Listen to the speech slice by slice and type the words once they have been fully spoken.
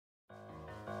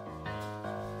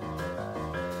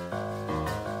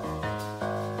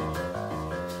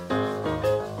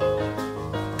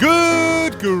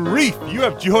grief, you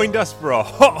have joined us for a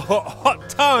hot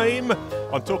time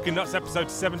on Talking Nuts episode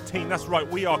 17. That's right,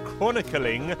 we are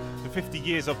chronicling the 50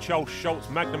 years of Charles Schulz'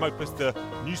 magnum opus, the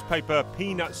newspaper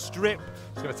peanut strip.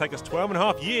 It's going to take us 12 and a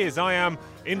half years. I am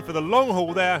in for the long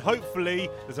haul there. Hopefully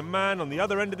there's a man on the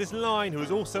other end of this line who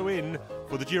is also in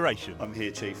for the duration. I'm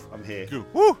here, Chief. I'm here.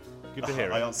 Good, woo! Good to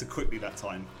hear it. I answered quickly that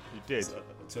time. You did.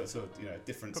 To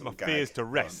different Put sort of my gag. fears to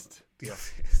rest.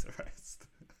 Fears to rest.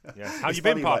 Yeah. How you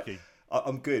been, Parky?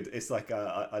 I'm good. It's like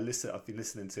I've been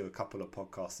listening to a couple of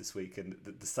podcasts this week, and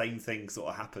the same thing sort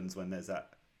of happens when there's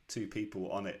that two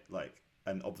people on it, like,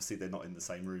 and obviously they're not in the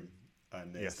same room,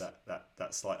 and there's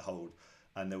that slight hold.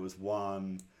 And there was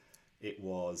one. It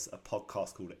was a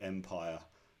podcast called Empire,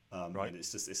 right. And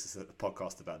it's just a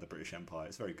podcast about the British Empire.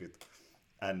 It's very good.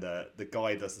 And the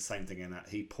guy does the same thing in that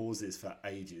he pauses for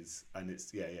ages, and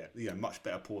it's much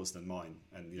better pause than mine.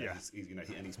 And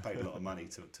he's paid a lot of money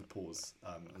to pause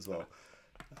as well,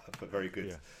 but very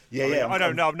good. I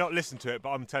don't know. I've not listened to it, but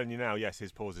I'm telling you now. Yes,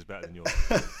 his pause is better than yours.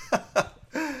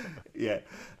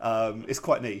 It's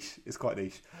quite niche.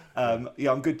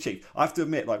 I'm good, Chief. I have to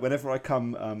admit, like, whenever I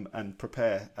come and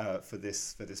prepare for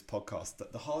this podcast,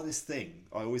 the hardest thing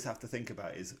I always have to think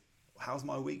about is, how's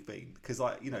my week been? Because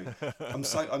I'm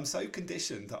so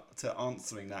conditioned to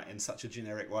answering that in such a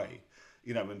generic way.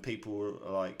 When people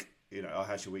are like, oh,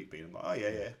 how's your week been? I'm like, oh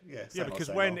yeah. Yeah,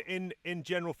 because when in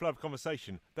general flow of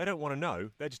conversation, they don't want to know.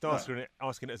 They're just asking it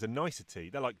as a nicety.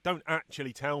 They're like, don't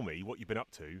actually tell me what you've been up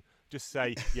to. Just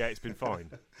say, yeah, it's been fine.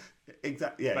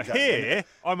 Exactly. Yeah. But exactly. here,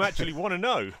 I actually want to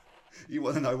know. You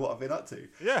want to know what I've been up to.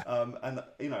 Yeah. And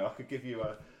I could give you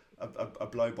a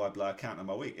blow-by-blow account of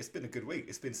my week. It's been a good week.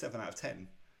 It's been 7 out of 10.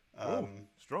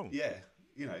 Strong. Yeah,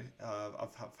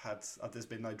 I've had. There's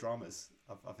been no dramas.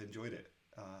 I've enjoyed it.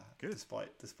 Good.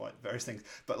 Despite various things,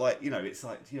 but it's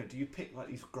like, do you pick like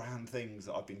these grand things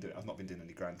that I've been doing? I've not been doing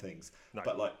any grand things, no.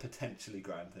 But like potentially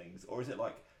grand things, or is it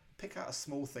like pick out a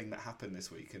small thing that happened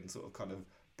this week and sort of kind of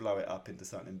blow it up into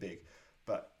something big?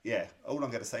 But yeah, all I'm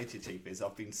going to say to you, Chief, is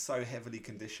I've been so heavily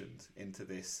conditioned into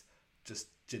this just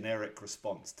generic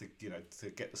response to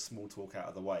get the small talk out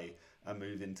of the way and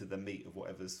move into the meat of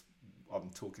whatever's I'm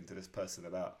talking to this person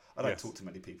about. I don't talk to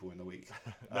many people in the week,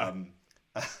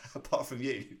 apart from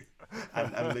you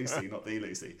and Lucy, not the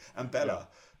Lucy, and Bella.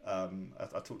 Yeah.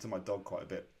 I talk to my dog quite a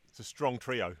bit. It's a strong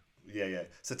trio. Yeah.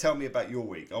 So tell me about your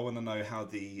week. I want to know how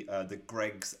the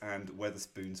Greggs and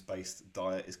Wetherspoons based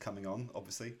diet is coming on.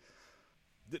 Obviously.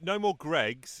 No more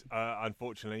Greggs,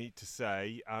 unfortunately, to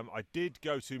say. I did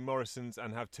go to Morrison's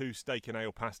and have 2 steak and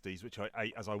ale pasties, which I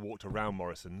ate as I walked around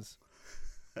Morrison's,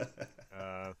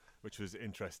 which was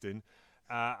interesting.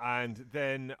 And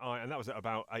then that was at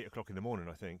about 8 o'clock in the morning,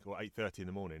 I think, or 8:30 in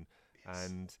the morning. Yes.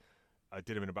 And I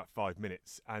did them in about 5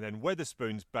 minutes. And then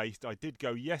Wetherspoons based, I did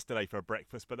go yesterday for a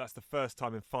breakfast, but that's the first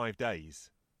time in 5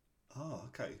 days. Oh,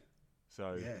 okay.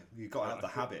 So yeah, you got out of the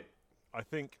habit. I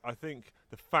think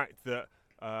the fact that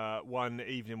one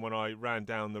evening when I ran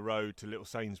down the road to Little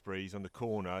Sainsbury's on the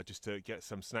corner just to get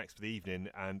some snacks for the evening,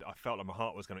 and I felt like my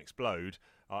heart was going to explode,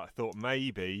 I thought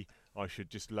maybe I should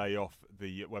just lay off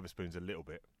the Wetherspoons a little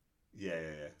bit.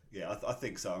 Yeah. I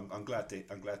think so. I'm glad to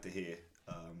hear.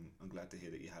 I'm glad to hear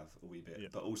that you have a wee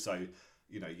bit, but also,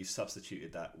 you've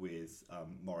substituted that with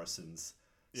Morrison's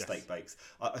steak bakes.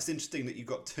 It's interesting that you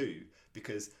got 2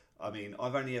 because I've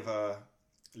only ever.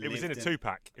 It was in a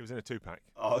 2-pack.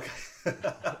 Oh, okay.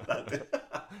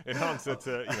 In answer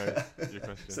to your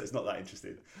question. So it's not that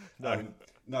interesting. No.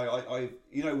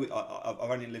 I've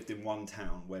only lived in one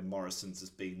town where Morrison's has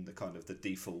been the kind of the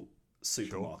default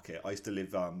supermarket. Sure. I used to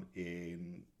live down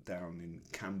in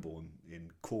Camborne in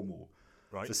Cornwall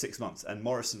for 6 months, and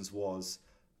Morrison's was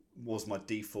my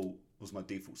default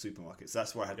supermarket. So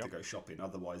that's where I had to go shopping.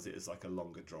 Otherwise, it is like a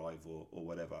longer drive or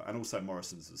whatever. And also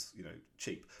Morrison's was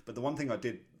cheap. But the one thing I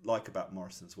did like about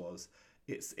Morrison's was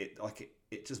it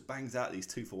just bangs out these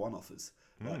 2-for-1 offers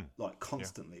like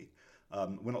constantly. Yeah.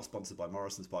 We're not sponsored by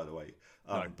Morrison's, by the way,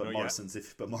 but Morrison's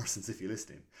if you're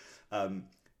listening.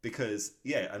 Because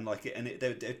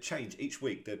they'd change each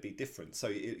week. They'd be different. So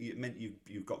it meant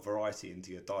you've got variety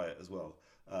into your diet as well.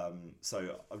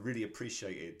 So I really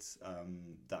appreciated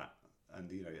that.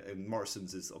 And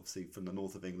Morrison's is obviously from the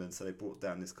north of England, so they brought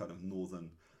down this kind of northern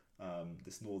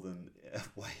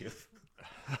way of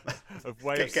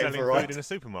selling variety. Food in a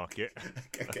supermarket.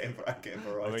 getting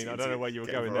variety. I don't know where you were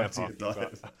going there, Parky,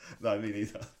 but no, me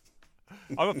neither.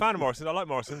 I'm a fan of Morrison's. I like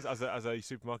Morrison's as a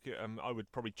supermarket. I would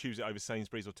probably choose it over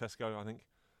Sainsbury's or Tesco, I think.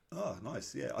 Oh,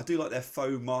 nice. Yeah, I do like their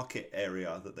faux market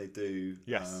area that they do.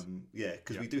 Yes.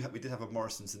 Because we did have a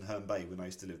Morrison's in Herne Bay when I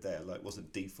used to live there. Like, it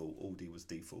wasn't default. Aldi was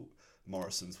default.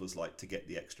 Morrison's was like to get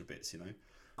the extra bits, you know.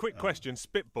 quick question,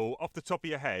 spitball, off the top of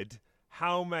your head,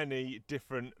 how many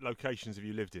different locations have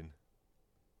you lived in?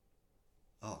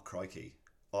 Oh, crikey.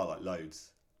 Oh, like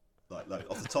loads. Like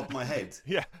off the top of my head.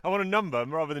 Yeah, I want a number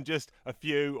rather than just a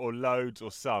few or loads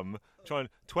or some.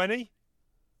 20?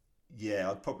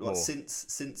 Yeah, I'd probably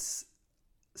since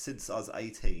I was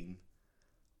 18,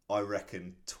 I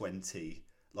reckon 20.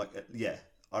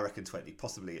 I reckon 20,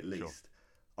 possibly at least. Sure.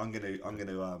 I'm gonna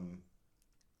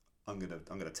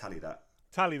tally that.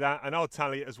 Tally that, and I'll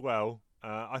tally it as well.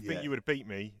 I think you would have beat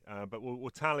me, but we'll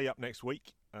tally up next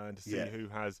week to see who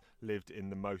has lived in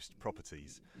the most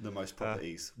properties. The most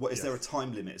properties. What is there a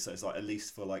time limit? So it's like at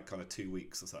least for like kind of 2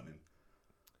 weeks or something.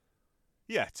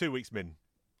 Yeah, 2 weeks min.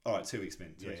 All right, 2 weeks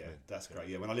min. That's great.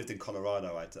 Yeah, when I lived in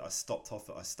Colorado, I stopped off.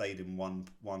 I stayed in one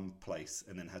place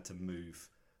and then had to move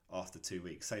after 2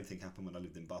 weeks. Same thing happened when I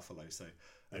lived in Buffalo. So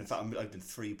in fact, I've been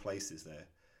 3 places there.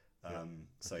 I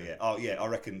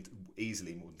reckon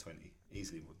easily more than 20.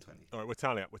 All right, we'll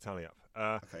tally up.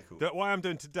 Okay, cool. What I'm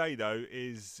doing today, though,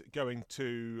 is going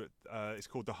to, it's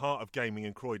called the Heart of Gaming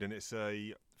in Croydon. It's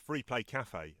a free-play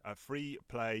cafe, a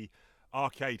free-play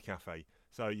arcade cafe.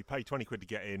 So you pay 20 quid to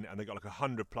get in, and they've got like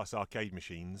 100+ arcade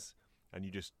machines, and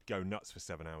you just go nuts for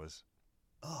 7 hours.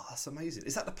 Oh, that's amazing.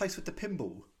 Is that the place with the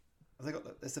pinball? Have they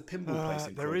got? There's a pinball place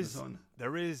in Croydon.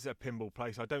 There is a pinball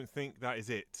place. I don't think that is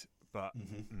it, but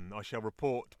I shall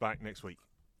report back next week.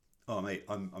 Oh mate,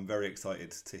 I'm very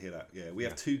excited to hear that. Yeah, we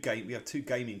have two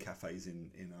gaming cafes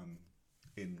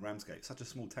in Ramsgate. Such a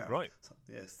small town. Right. So,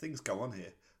 things go on here.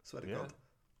 I swear to God.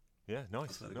 Yeah,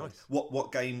 nice.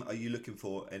 What game are you looking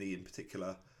for? Any in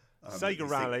particular? Sega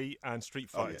Rally and Street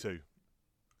Fighter 2.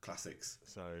 Classics.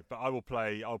 So, but I'll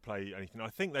play anything. I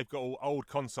think they've got all old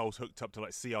consoles hooked up to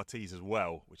like CRTs as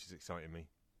well, which is exciting me.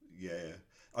 Yeah.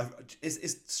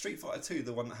 Is Street Fighter 2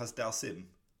 the one that has Dhalism?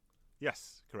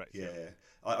 Yes, correct. Yeah.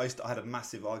 I had a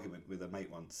massive argument with a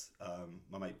mate once.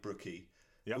 My mate Brookie.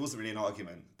 Yep. It wasn't really an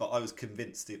argument, but I was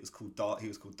convinced he was called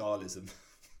Dhalism.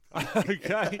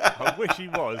 Okay, I wish he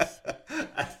was.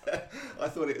 I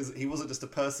thought he wasn't just a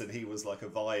person; he was like a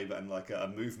vibe and like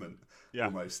a movement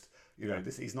almost.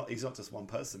 He's not just one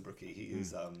person, Brookie. He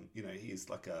is,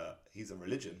 he's a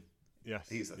religion. Yes,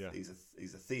 he's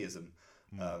a theism.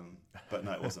 But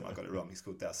no, it wasn't. I got it wrong. He's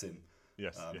called Dhalism.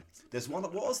 Yes. There's one.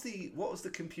 What was the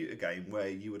computer game where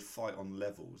you would fight on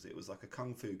levels? It was like a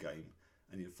kung fu game,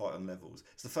 and you'd fight on levels.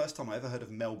 It's the first time I ever heard of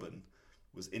Melbourne.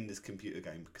 Was in this computer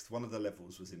game because one of the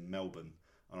levels was in Melbourne,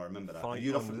 and I remember that. Fight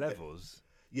on levels?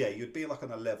 Yeah, you'd be like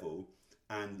on a level,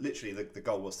 and literally the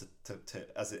goal was to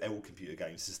as in all computer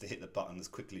games, just to hit the button as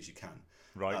quickly as you can.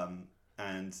 Right.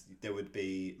 And there would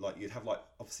be like you'd have like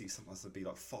obviously sometimes there'd be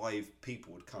like 5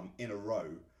 people would come in a row,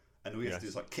 and all you have to do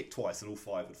is like kick twice, and all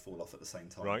 5 would fall off at the same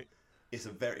time. Right. It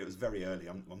was very early.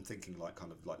 I'm thinking like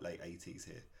kind of like late 80s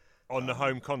here. On the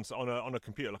home console, on a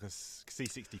computer like a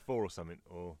C64 or something,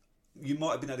 or. You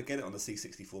might have been able to get it on the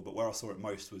C64, but where I saw it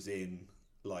most was in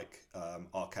like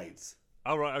arcades.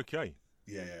 Oh right, okay.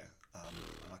 Yeah.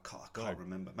 I can't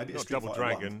remember. Maybe not it's Street Double Fighter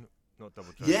Dragon. 1. Not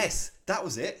Double Dragon. Yes, that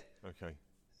was it. Okay.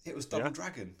 It was Double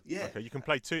Dragon. Yeah. Okay, you can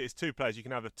play 2. It's 2 players. You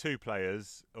can have 2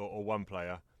 players or 1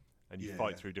 player, and you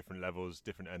fight through different levels,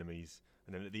 different enemies,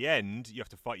 and then at the end you have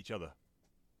to fight each other.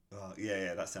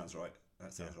 Yeah. That sounds right.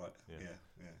 Right. Yeah.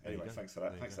 Anyway, thanks for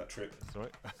that. Thanks for that trip. That's all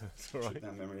right. That's all right. Trip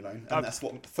down memory lane. And that's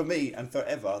what, for me and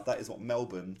forever, that is what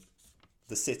Melbourne,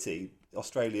 the city,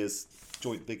 Australia's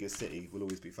joint biggest city, will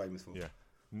always be famous for. Yeah.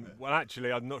 Well,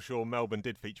 actually, I'm not sure Melbourne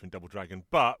did feature in Double Dragon,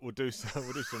 but we'll do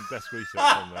some desk research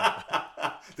on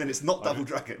that. Then it's not Double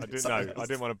Dragon. I didn't know. I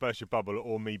didn't want to burst your bubble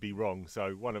or me be wrong,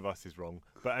 so one of us is wrong.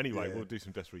 But anyway, we'll do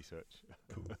some desk research.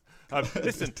 Cool.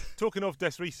 Listen, talking of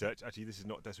desk research, actually, this is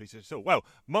not desk research at all. Well,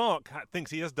 Mark thinks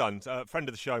he has done. A friend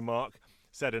of the show, Mark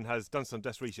Seddon, has done some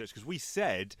desk research because we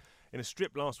said in a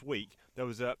strip last week there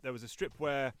was a strip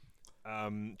where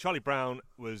Charlie Brown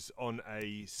was on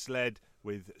a sled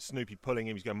with Snoopy pulling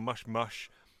him. He's going mush mush,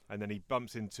 and then he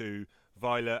bumps into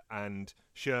Violet and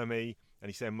Shermie, and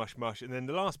he's saying mush mush. And then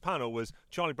the last panel was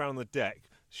Charlie Brown on the deck.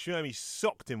 Shermie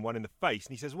socked him one in the face,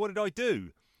 and he says, "What did I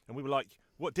do?" And we were like,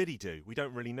 "What did he do? We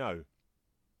don't really know."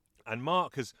 And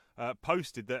Mark has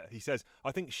posted that he says,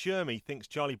 "I think Shermie thinks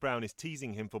Charlie Brown is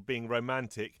teasing him for being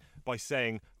romantic by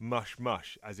saying mush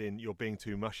mush, as in you're being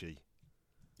too mushy."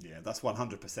 Yeah, that's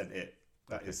 100% it.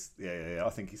 That is, yeah. I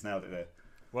think he's nailed it there.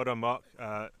 Well done, Mark.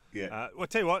 Well, I'll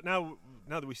tell you what, now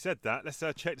that we said that, let's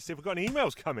check to see if we've got any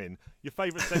emails come in. Your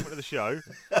favourite segment of the show.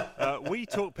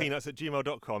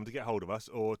 WeTalkPeanuts@gmail.com to get hold of us,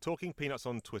 or Talking Peanuts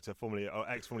on Twitter, formerly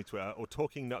Twitter, or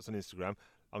Talking Nuts on Instagram.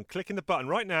 I'm clicking the button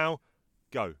right now.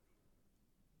 Go.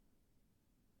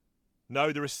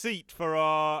 No, the receipt for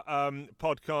our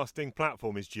podcasting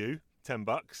platform is due,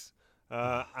 $10,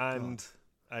 and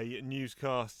a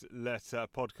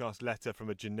podcast letter from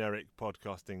a generic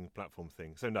podcasting platform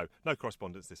thing. So no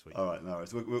correspondence this week. All right, no,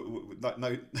 we're not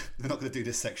going to do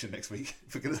this section next week.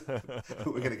 We're going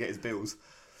to get his bills.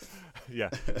 Yeah.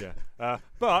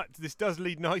 But this does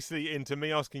lead nicely into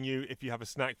me asking you if you have a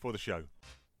snack for the show.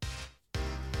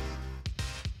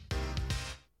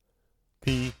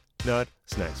 Peanut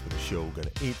snacks for the show. Gonna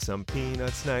eat some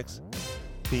peanut snacks.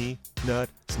 Peanut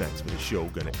snacks for the show.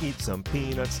 Gonna eat some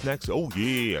peanut snacks. Oh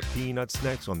yeah, peanut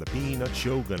snacks on the Peanut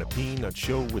Show. Gonna peanut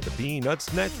show with the peanut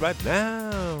snacks right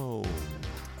now.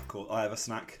 Cool. I have a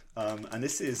snack, and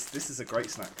this is a great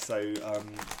snack. So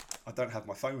I don't have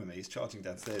my phone with me. It's charging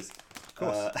downstairs. Of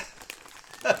course.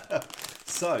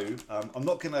 So I'm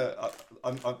not gonna.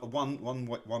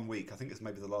 One week. I think it's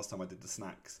maybe the last time I did the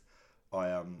snacks.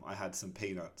 I had some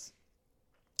peanuts,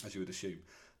 as you would assume,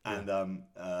 and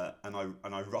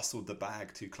I rustled the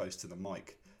bag too close to the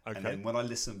mic. Okay. And then when I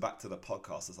listened back to the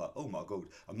podcast, I was like, oh my god,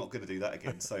 I'm not going to do that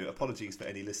again. So apologies for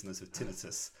any listeners with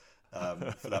tinnitus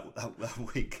for that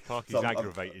week. Parky's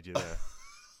aggravated you there.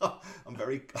 I'm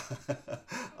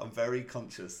very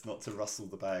conscious not to rustle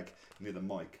the bag near the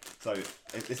mic. So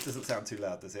this doesn't sound too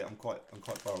loud, does it? I'm quite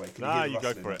far away. Can you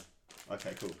go for it.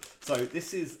 Okay, cool. So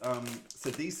this is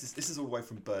this is all the way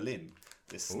from Berlin.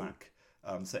 This snack.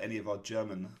 So any of our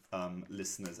German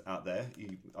listeners out there,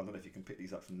 I don't know if you can pick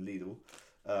these up from Lidl,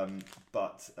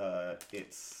 but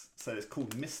it's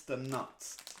called Mr.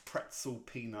 Nuts Pretzel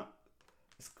Peanut.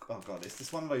 It's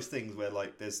just one of those things where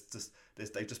like they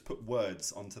just put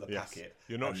words onto the packet.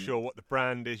 You're not sure what the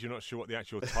brand is. You're not sure what the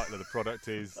actual title of the product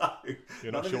is. No,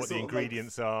 you're not sure what the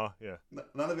ingredients are. Yeah.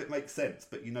 None of it makes sense,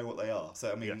 but you know what they are.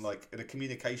 So I mean, like in a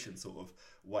communication sort of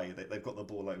way, they've got the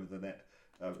ball over the net,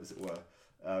 as it were.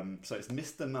 So it's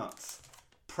Mr. Nuts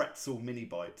Pretzel Mini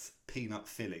Bites Peanut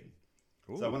Filling.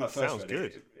 Ooh, so when I first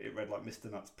read it read like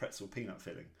Mr. Nuts Pretzel Peanut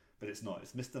Filling, but it's not.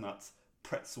 It's Mr. Nuts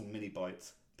Pretzel Mini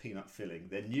Bites Peanut Filling.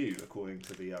 They're new, according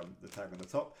to the tag on the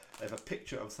top. They have a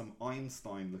picture of some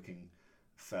Einstein-looking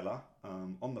fella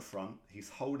on the front. He's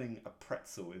holding a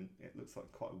pretzel in. It looks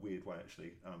like quite a weird way,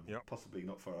 actually. Possibly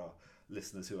not for our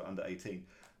listeners who are under 18.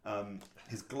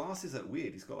 His glasses are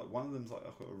weird. He's got like one of them's like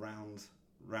a round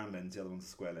lens, the other one's a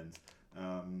square lens.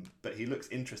 But he looks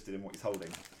interested in what he's holding.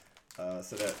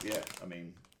 So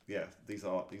these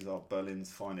are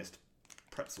Berlin's finest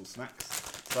pretzel snacks.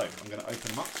 So I'm going to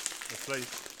open them up. Yes,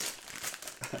 please.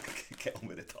 Get on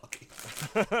with it, Darky.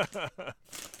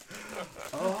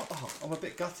 I'm a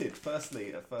bit gutted.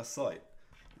 Firstly, at first sight,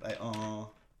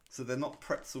 they're not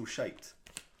pretzel shaped.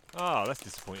 Oh, that's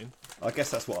disappointing. I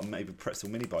guess that's what maybe pretzel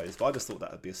mini bite is, but I just thought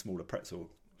that would be a smaller pretzel.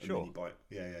 Sure. Mini bite.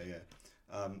 Yeah.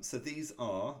 So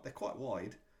they're quite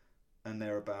wide, and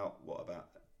they're about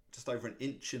just over an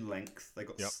inch in length. They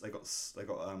got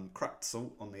cracked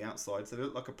salt on the outside, so they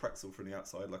look like a pretzel from the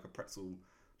outside, like a pretzel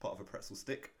part of a pretzel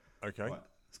stick. Okay. Right,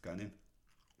 it's going in.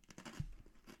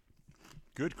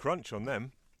 Good crunch on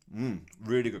them.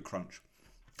 Really good crunch.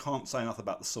 Can't say enough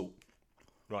about the salt.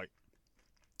 Right.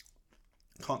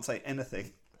 Can't say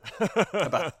anything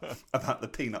about the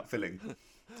peanut filling.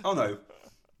 Oh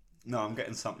no, I'm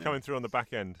getting something coming through on the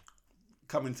back end.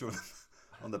 Coming through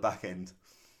on the back end,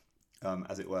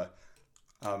 as it were.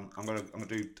 I'm gonna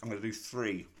do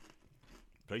 3.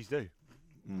 Please do.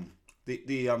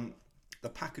 The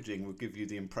packaging will give you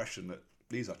the impression that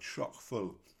these are chock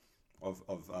full of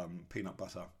peanut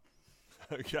butter.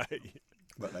 Okay.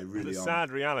 But they really are. The sad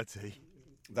reality.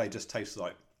 They just taste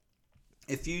like.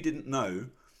 If you didn't know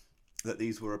that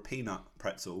these were a peanut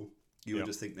pretzel, you would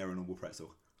just think they're a normal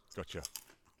pretzel. Gotcha.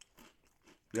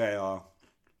 They are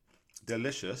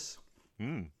delicious,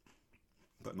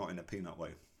 but not in a peanut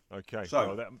way. Okay.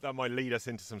 So that might lead us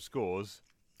into some scores.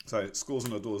 So scores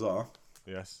on the doors are.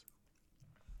 Yes.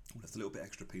 There's a little bit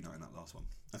extra peanut in that last one.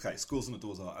 Okay, scores on the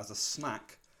doors are, as a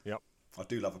snack, Yep. I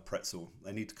do love a pretzel.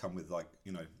 They need to come with, like,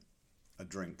 a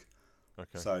drink.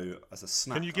 Okay. So, as a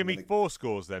snack... Can you give me 4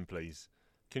 scores then, please?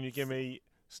 Can you give me...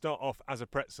 Start off as a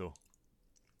pretzel.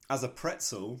 As a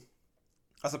pretzel,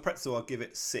 I'll give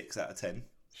it 6 out of 10.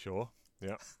 Sure,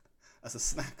 yeah. As a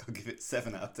snack, I'll give it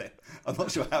 7 out of 10. I'm not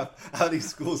sure how these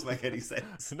scores make any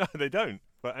sense. No, they don't.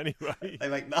 But anyway... They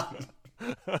make none.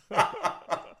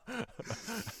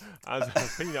 As a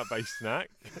peanut-based snack.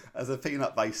 As a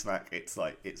peanut-based snack, it's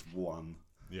 1.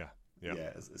 Yeah. Yeah,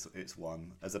 it's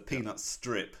 1. As a peanut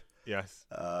strip, yes.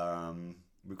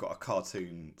 We've got a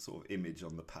cartoon sort of image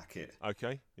on the packet.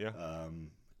 Okay, yeah.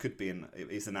 Could be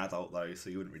it's an adult though, so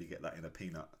you wouldn't really get that in a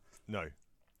peanut no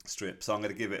strip. So I'm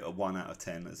going to give it a 1 out of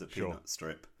 10 as a peanut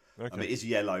strip. Okay. It is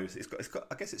yellow. It's got.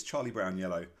 I guess it's Charlie Brown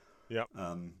yellow. Yeah.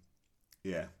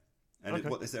 Yeah. And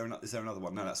Okay. is there another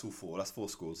one? No, that's all 4. That's 4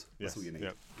 scores. That's all you need.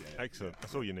 Yep. Yeah, Excellent.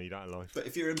 That's all you need out of life. But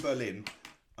if you're in Berlin,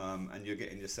 and you're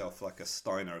getting yourself like a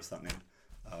Steiner or something,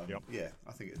 yeah,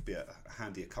 I think it'd be a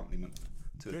handy accompaniment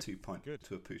to a 2-pint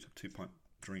to a 2-pint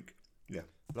drink. Yeah.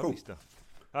 Lovely stuff.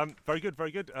 Very good,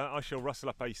 very good. I shall rustle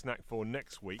up a snack for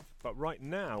next week. But right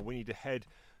now, we need to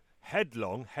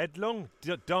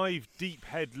dive deep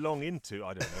headlong into.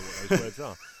 I don't know what those words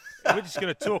are. We're just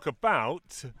going to talk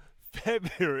about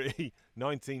February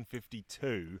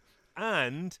 1952,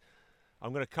 and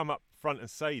I'm going to come up front and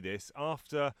say this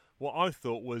after what I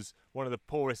thought was one of the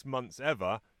poorest months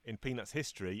ever in Peanuts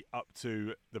history, up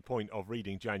to the point of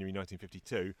reading January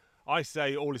 1952. I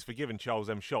say all is forgiven, Charles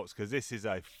M. Schultz, because this is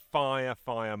a fire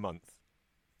month.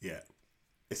 Yeah,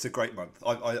 it's a great month.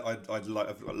 I've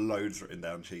got loads written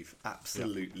down, Chief.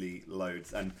 Absolutely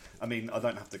loads. And I mean, I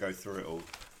don't have to go through it all,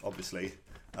 obviously,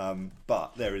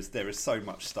 but there is so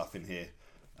much stuff in here.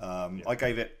 I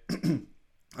gave it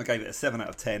a 7 out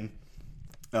of 10.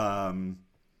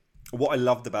 What I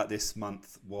loved about this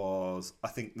month was I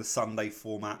think the Sunday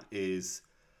format is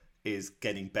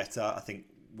getting better. I think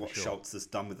what Schultz has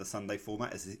done with the Sunday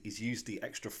format is he's used the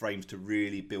extra frames to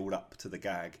really build up to the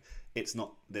gag. There's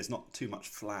not too much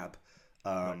flab,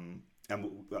 and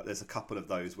there's a couple of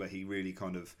those where he really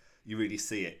you really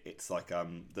see it. It's like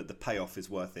that the payoff is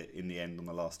worth it in the end on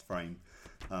the last frame.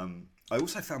 I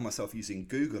also found myself using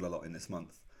Google a lot in this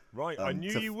month. Right, I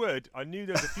knew you would. I knew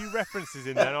there was a few references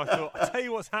in there, and I thought, I'll tell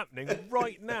you what's happening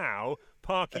right now.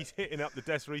 Parky's hitting up the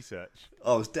desk research.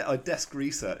 I desk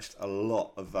researched a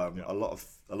lot of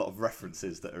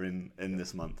references that are in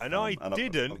this month, and I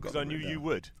didn't because I knew you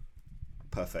would.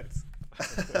 Perfect.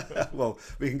 Well,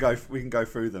 we can go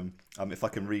through them. If I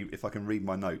can read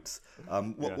my notes.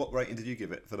 What rating did you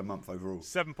give it for the month overall?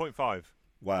 7.5.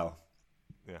 Wow.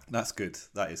 Yeah, that's good.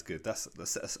 That is good. That's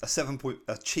a 7 point.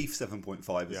 A chief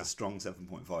 7.5 is a strong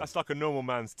 7.5. That's like a normal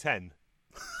man's 10.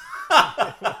 Put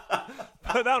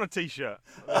that on a t-shirt.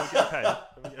 Let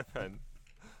me get a pen.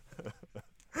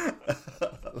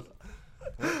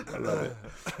 I love it.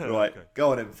 Right, okay. Go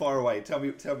on then. Fire away. Tell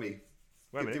me.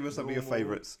 Give us some of your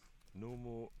favourites.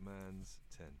 Normal man's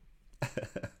 10.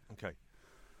 Okay.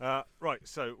 Right.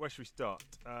 So where should we start?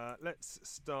 Let's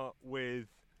start with.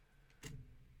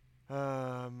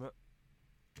 All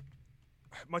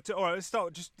right, let's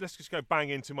just go bang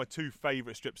into my 2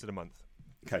 favourite strips of the month.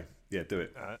 Okay, yeah, do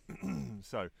it.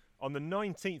 So on the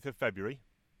 19th of February,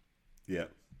 there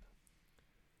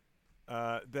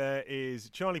is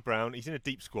Charlie Brown. He's in a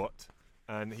deep squat,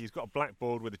 and he's got a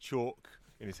blackboard with a chalk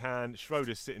in his hand.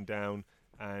 Schroeder's sitting down,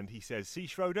 and he says, "See,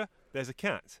 Schroeder, there's a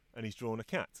cat," and he's drawn a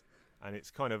cat, and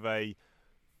it's kind of a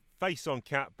face-on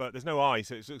cat, but there's no eyes,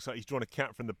 so it looks like he's drawn a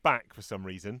cat from the back for some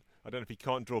reason. I don't know if he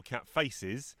can't draw cat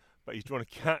faces, but he's drawn a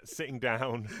cat sitting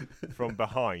down from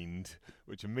behind,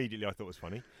 which immediately I thought was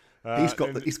funny. He's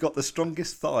got the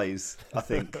strongest thighs, I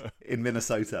think, in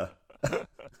Minnesota.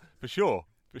 For sure.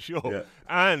 Yeah.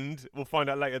 And we'll find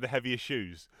out later the heaviest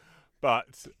shoes.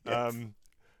 But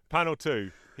panel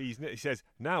 2, he says,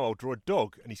 "Now I'll draw a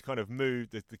dog," and he's kind of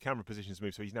moved. The camera position's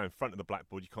moved, so he's now in front of the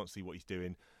blackboard. You can't see what he's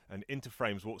doing. And into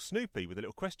frames walks Snoopy with a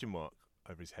little question mark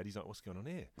over his head. He's like, "What's going on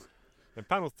here?" And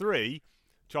panel 3,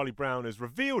 Charlie Brown has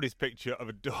revealed his picture of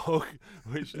a dog,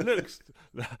 which looks,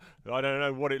 I don't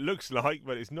know what it looks like,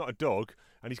 but it's not a dog.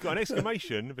 And he's got an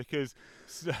exclamation because,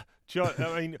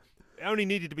 it only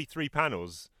needed to be 3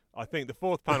 panels. I think the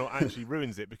 4th panel actually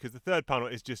ruins it because the 3rd panel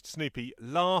is just Snoopy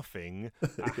laughing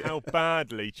at how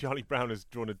badly Charlie Brown has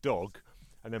drawn a dog.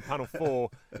 And then panel 4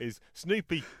 is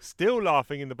Snoopy still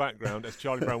laughing in the background as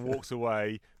Charlie Brown walks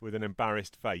away with an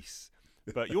embarrassed face.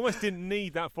 But you almost didn't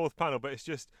need that 4th panel, but it's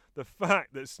just the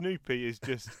fact that Snoopy is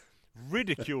just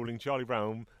ridiculing Charlie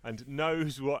Brown and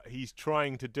knows what he's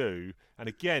trying to do. And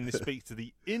again, this speaks to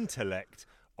the intellect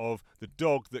of the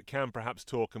dog that can perhaps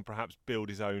talk and perhaps build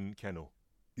his own kennel.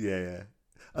 Yeah.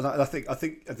 And I think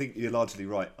you're largely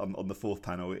right on the 4th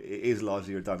panel. It is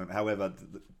largely redundant. However,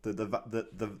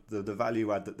 the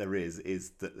value add that there is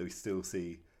that we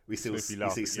see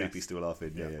Snoopy still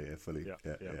laughing. Yeah, fully. Yeah,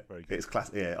 very good. It's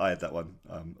classic. Yeah, I had that one.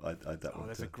 I had that one.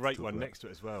 There's a great one next to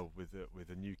it as well with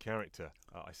a new character.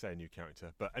 I say a new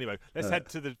character, but anyway, let's head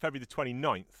to the February the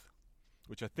 29th,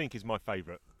 which I think is my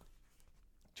favourite.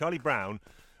 Charlie Brown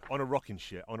on a rocking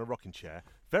chair,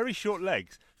 very short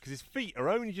legs because his feet are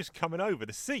only just coming over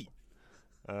the seat,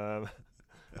 and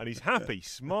he's happy,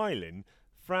 smiling.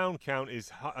 Smile count is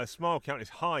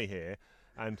high here,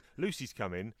 and Lucy's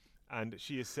come in, and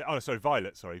she is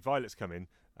Violet's come in,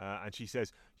 and she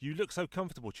says, "You look so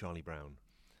comfortable, Charlie Brown."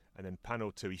 and then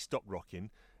panel 2, he stopped rocking,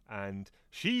 and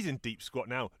she's in deep squat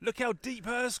now. Look how deep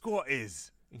her squat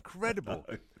is. Incredible.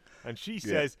 And she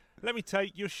says, let me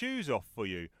take your shoes off for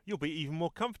you. You'll be even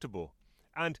more comfortable.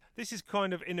 And this is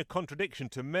kind of in a contradiction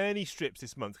to many strips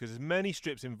this month, because there's many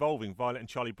strips involving Violet and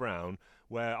Charlie Brown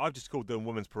where I've just called them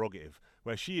woman's prerogative,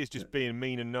 where she is just being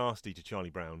mean and nasty to Charlie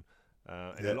Brown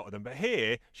in a lot of them. But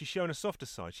here, she's showing a softer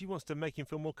side. She wants to make him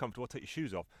feel more comfortable. I'll take your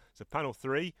shoes off. So panel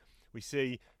 3, we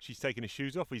see she's taking his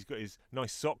shoes off. He's got his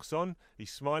nice socks on.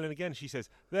 He's smiling again. She says,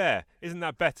 there, isn't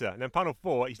that better? And then panel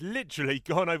 4, he's literally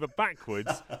gone over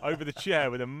backwards over the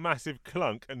chair with a massive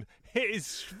clunk and hit his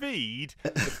Schweed,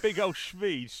 the big old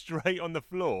Schweed, straight on the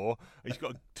floor. He's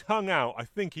got a tongue out. I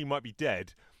think he might be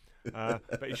dead. But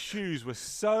his shoes were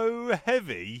so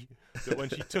heavy that when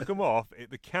she took them off,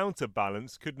 the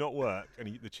counterbalance could not work,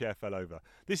 and the chair fell over.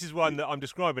 This is one that I'm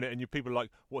describing it, and people are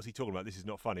like, what's he talking about? This is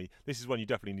not funny. This is one you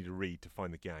definitely need to read to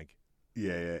find the gag.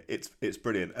 Yeah, it's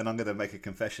brilliant. And I'm going to make a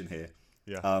confession here.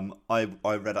 Yeah.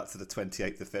 I read up to the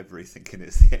 28th of February thinking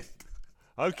it's the end.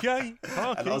 Okay.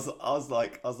 And I was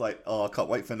like, oh, I can't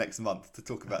wait for next month to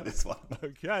talk about this one.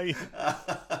 Okay.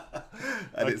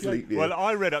 And it's leap year. Well,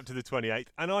 I read up to the 28th,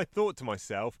 and I thought to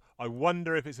myself, I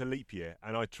wonder if it's a leap year.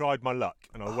 And I tried my luck,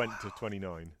 and I went to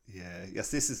 29.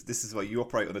 Yes, this is why you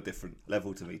operate on a different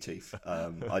level to me, Chief.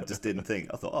 I just didn't think.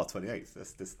 I thought,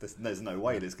 28th. There's no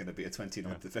way there's going to be a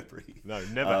 29th of February. No, it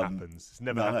never happens. It's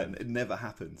never happened. No, it never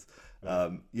happens.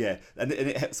 And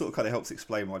it sort of kind of helps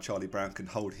explain why Charlie Brown can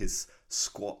hold his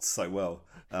squats so well.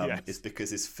 It's because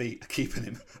his feet are keeping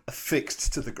him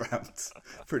affixed to the ground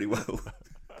pretty well.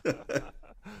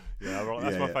 Yeah,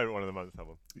 that's my favourite one of the month. That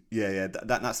one. Yeah.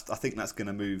 That's. I think that's going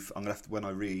to move. I'm going to have to, when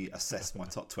I reassess my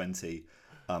top 20.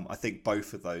 I think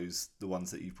both of those, the ones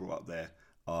that you brought up there,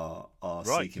 are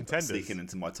sneaking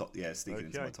into my top. Yeah,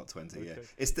 into my top 20. Okay. Yeah,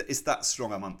 it's that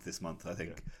strong a month this month. I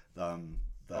think.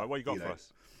 Right, what you got for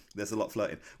us? There's a lot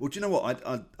floating. Well, do you know what?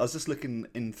 I was just looking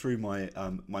in through my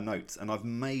my notes, and I've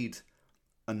made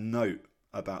a note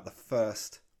about the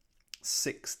first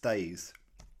 6 days.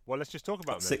 Well, let's just talk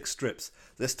about them. 6 strips.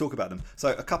 Let's talk about them. So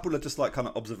a couple are just like kind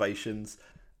of observations,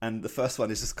 and the first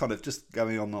one is just kind of just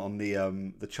going on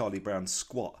the Charlie Brown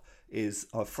squat. Is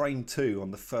frame 2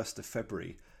 on the 1st of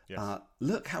February. Yes.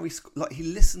 Look how he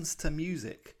listens to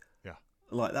music.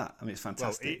 Like that. I mean, it's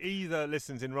fantastic. Well, he either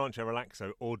listens in Rancho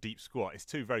Relaxo or Deep Squat. It's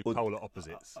two very polar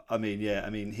opposites. I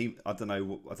don't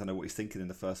know what he's thinking in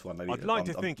the first one. I'd like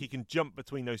to think he can jump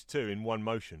between those two in one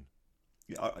motion.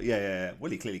 Yeah. Well,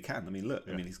 he clearly can. I mean, look.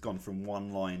 Yeah. I mean, he's gone from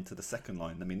one line to the second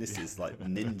line. I mean, this is like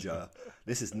ninja.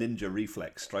 This is ninja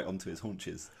reflex straight onto his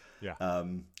haunches. Yeah.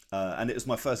 And it was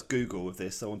my first Google of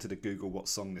this. I wanted to Google what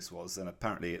song this was, and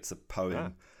apparently it's a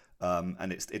poem.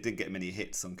 And it didn't get many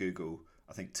hits on Google.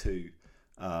 I think 2.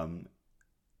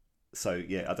 So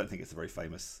yeah, I don't think it's a very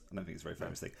famous.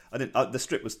 Thing. I didn't. The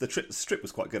strip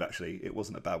was quite good actually. It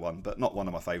wasn't a bad one, but not one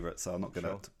of my favourites. So I'm not going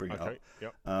to bring it up.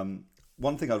 Yep.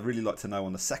 One thing I'd really like to know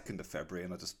on the 2nd of February,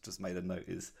 and I just made a note,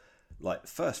 is like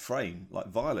first frame, like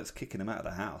Violet's kicking him out of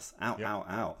the house. Out.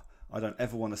 I don't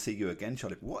ever want to see you again,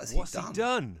 Charlie. What's he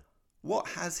done? What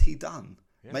has he done?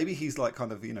 Yeah. Maybe he's like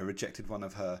kind of rejected one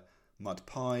of her mud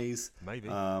pies. Maybe.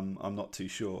 I'm not too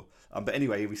sure. But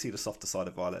anyway, we see the softer side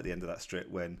of Violet at the end of that strip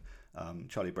when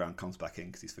Charlie Brown comes back in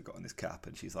because he's forgotten his cap,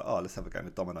 and she's like, "Oh, let's have a game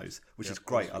of dominoes," which is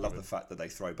great. I love the fact that they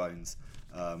throw bones.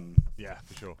 Yeah,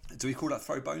 for sure. Do we call that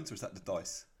throw bones, or is that the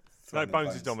dice? No,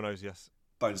 bones is dominoes. Yes.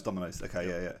 Bones dominoes.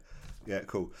 Okay, yeah,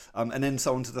 cool. And then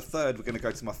so on to the 3rd, we're going to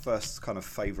go to my first kind of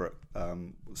favourite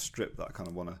strip that I kind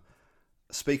of want to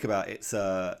speak about. It's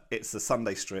a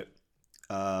Sunday strip.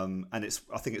 And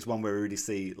I think it's one where we really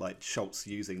see like Schultz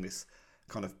using this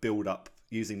kind of build up,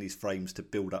 using these frames to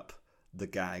build up the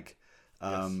gag.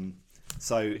 Yes.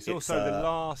 So it's also the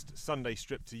last Sunday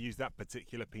strip to use that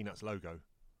particular Peanuts logo.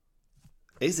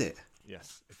 Is it?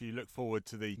 Yes. If you look forward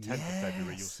to the 10th of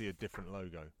February, you'll see a different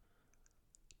logo.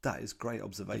 That is great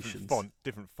observations.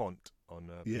 Different font on.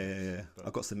 Yeah.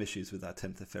 I've got some issues with that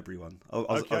 10th of February one.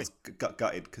 I was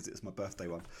gutted because it's my birthday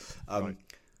one. Right.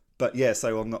 But yeah,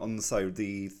 so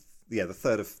the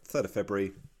 3rd of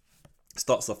February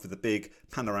starts off with a big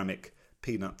panoramic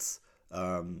Peanuts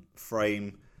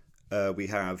frame. We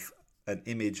have an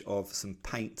image of some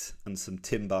paint and some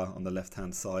timber on the left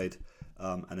hand side,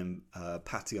 and then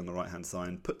Patty on the right hand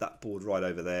side. Put that board right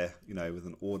over there, with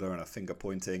an order and a finger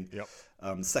pointing. Yep.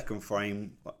 Second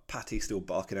frame, Patty still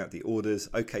barking out the orders.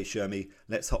 Okay, Shermie,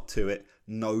 let's hop to it.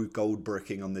 No gold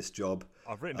bricking on this job.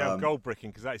 I've written down gold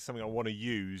bricking because that is something I want to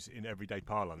use in everyday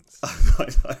parlance. I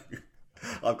know.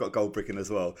 I've got gold bricking as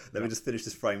well. Let me just finish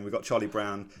this frame. We've got Charlie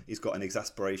Brown. He's got an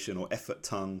exasperation or effort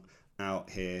tongue out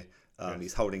here.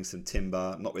 He's holding some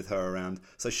timber, not with her around.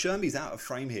 So Shermie's out of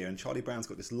frame here, and Charlie Brown's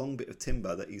got this long bit of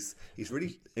timber that he's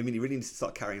really. I mean, he really needs to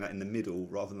start carrying that in the middle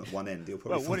rather than at one end. He'll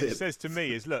probably. Well, what it says to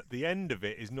me is, look, the end of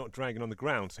it is not dragging on the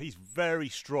ground, so he's very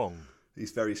strong.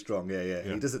 He's very strong. Yeah.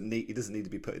 He doesn't need to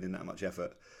be putting in that much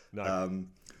effort. No.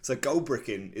 So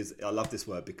goldbricking is. I love this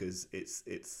word because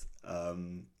it's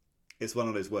one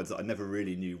of those words that I never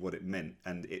really knew what it meant,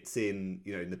 and it's in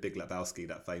in the Big Lebowski,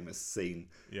 that famous scene.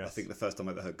 Yes. I think the first time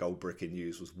I ever heard goldbricking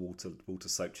used was Walter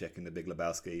Sobchak in the Big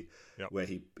Lebowski, where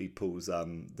he pulls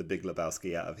the Big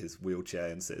Lebowski out of his wheelchair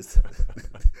and says,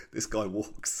 "This guy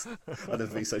walks. I've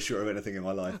never been so sure of anything in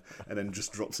my life," and then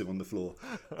just drops him on the floor.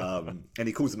 And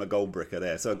he calls him a goldbricker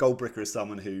there. So a goldbricker is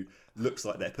someone who looks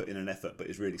like they're putting an effort but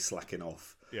is really slacking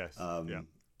off. Yes.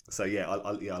 So I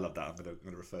love that. I'm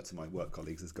going to refer to my work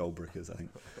colleagues as goldbrickers, I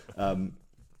think.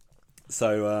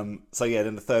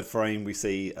 Then the third frame we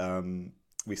see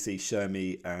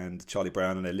Shermie and Charlie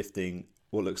Brown, and they're lifting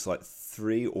what looks like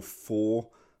 3 or 4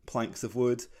 planks of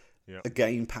wood. Yep.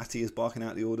 Again, Patty is barking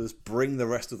out the orders. Bring the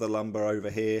rest of the lumber over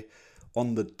here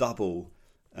on the double.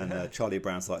 And Charlie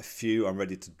Brown's like, phew, I'm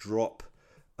ready to drop.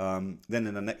 Then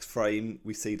in the next frame,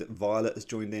 we see that Violet has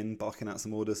joined in, barking out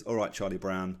some orders. All right, Charlie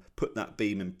Brown, put that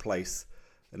beam in place.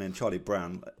 And then Charlie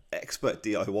Brown, expert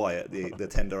DIY at the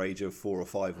tender age of 4 or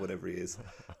 5, whatever he is.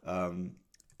 And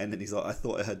then he's like, I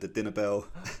thought I heard the dinner bell.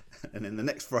 And in the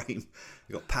next frame,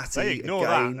 you got Patty. They ignore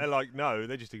again. that. They're like, no,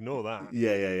 they just ignore that.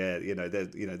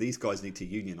 Yeah. These guys need to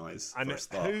unionise. And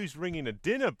who's ringing a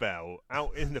dinner bell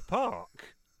out in the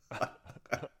park?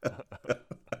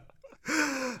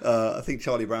 I think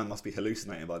Charlie Brown must be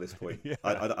hallucinating by this point. Yeah.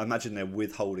 I imagine they're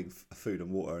withholding food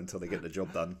and water until they get the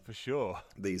job done. For sure.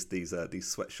 These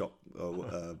sweatshop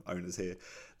owners here.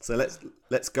 So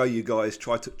let's go, you guys.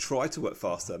 Try to work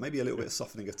faster. Maybe a little bit of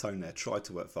softening of tone there. Try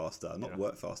to work faster, not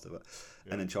work faster. But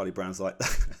and then Charlie Brown's like,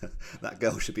 that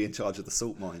girl should be in charge of the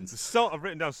salt mines. I've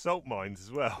written down salt mines as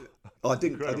well. I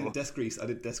did desk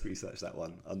research that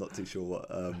one. I'm not too sure what.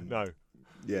 No.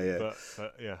 Yeah.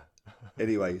 But yeah.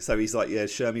 Anyway, so he's like,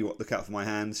 Shermie, look out for my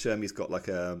hands. Shermie's got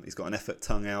he's got an effort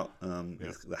tongue out.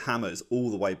 The hammer's all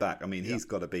the way back. I mean, he's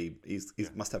got to be, he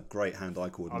must have great hand-eye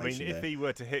coordination. I mean, if he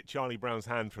were to hit Charlie Brown's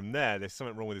hand from there's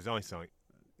something wrong with his eyesight.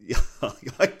 Yeah,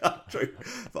 true.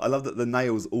 But I love that the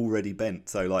nail's already bent,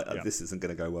 so this isn't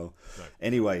going to go well. No.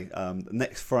 Anyway,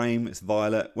 next frame, it's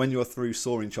Violet. When you're through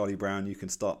sawing Charlie Brown, you can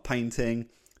start painting.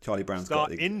 Charlie Brown's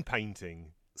start in painting.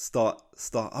 Start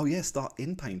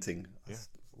in painting. Yeah.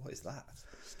 What is that?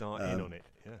 Start in on it.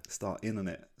 Yeah. Start in on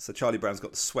it. So Charlie Brown's got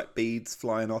the sweat beads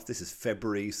flying off. This is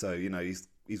February, so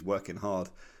he's working hard.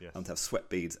 Yes. To have sweat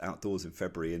beads outdoors in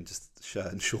February in just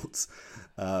shirt and shorts.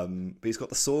 But he's got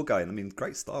the saw going. I mean,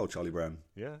 great style, Charlie Brown.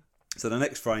 Yeah. So the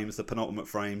next frame is the penultimate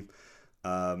frame.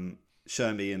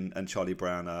 Shermie and Charlie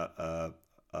Brown are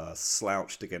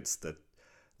slouched against the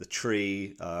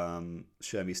tree.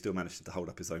 Shermie still managed to hold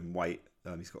up his own weight.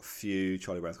 He's got few.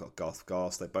 Charlie Brown's got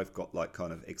gas. They both got like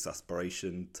kind of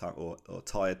exasperation or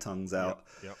tired tongues out.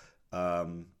 Yep.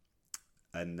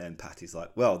 And then Patty's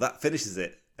like, well, that finishes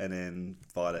it. And then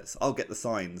Violet's, I'll get the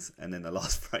signs. And then the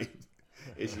last frame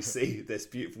is you see this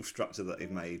beautiful structure that they've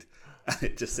made. And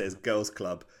it just says Girls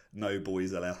Club, no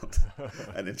boys allowed.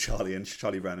 And then Charlie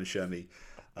Brown and Shermie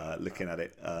looking at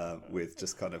it with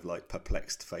just kind of like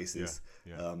perplexed faces.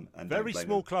 Yeah. And very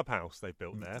small clubhouse they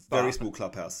built there. Very small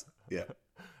clubhouse. Yeah.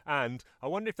 And I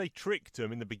wonder if they tricked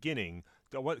them in the beginning,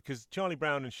 because Charlie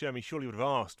Brown and Shermie surely would have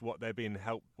asked what they're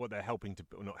helping to,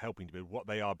 or not helping to build, what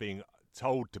they are being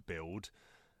told to build.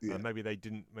 Yeah. Maybe they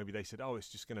didn't. Maybe they said, "Oh, it's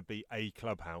just going to be a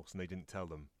clubhouse," and they didn't tell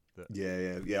them. That...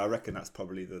 Yeah. I reckon that's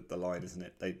probably the line, isn't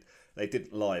it? They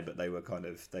didn't lie, but they were kind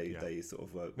of they sort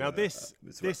of were. Now this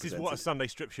is what a Sunday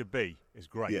strip should be. It's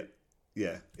great.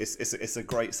 Yeah. It's a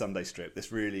great Sunday strip.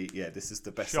 This really, this is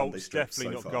the best Schultz Sunday strip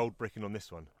definitely so not far. gold bricking on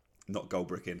this one. Not gold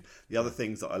bricking. The other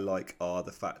things that I like are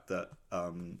the fact that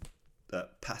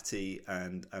that Patty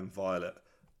and Violet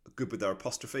are good with their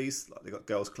apostrophes. Like they got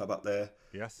Girls Club up there.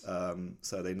 Yes.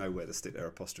 So they know where to stick their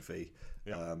apostrophe.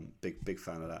 Yeah. Big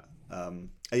fan of that.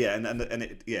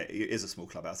 It is a small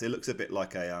clubhouse. It looks a bit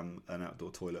like an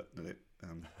outdoor toilet, doesn't it?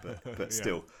 But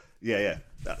still. Yeah.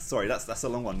 That's a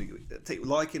long one.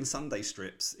 Liking Sunday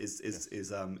strips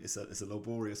is a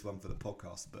laborious one for the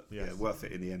podcast, but worth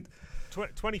it in the end.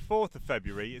 24th of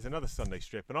February is another Sunday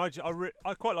strip, and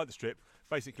I quite like the strip.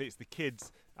 Basically, it's the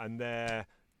kids, and they're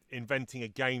inventing a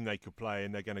game they could play,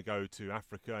 and they're going to go to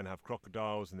Africa and have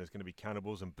crocodiles, and there's going to be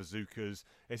cannibals and bazookas.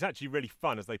 It's actually really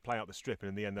fun as they play out the strip, and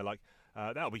in the end they're like,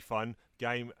 that'll be fun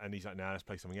game, and he's like, nah, let's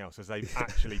play something else. As they've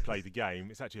actually played the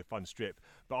game, it's actually a fun strip.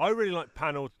 But I really like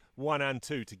panel 1 and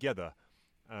 2 together,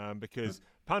 because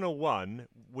panel 1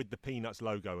 with the Peanuts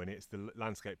logo in it, it's the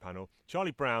landscape panel.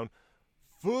 Charlie Brown,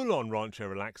 full on Rancho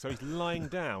Relax, so he's lying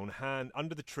down, hand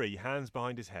under the tree, hands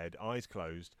behind his head, eyes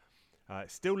closed,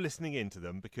 still listening in to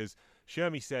them, because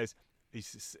Shermie says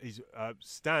he's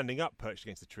standing up, perched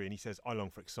against the tree, and he says, "I long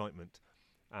for excitement."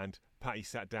 And Patty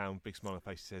sat down, big smile on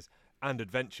her face, says, "And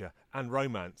adventure, and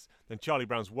romance." Then Charlie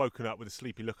Brown's woken up with a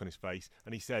sleepy look on his face,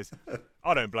 and he says,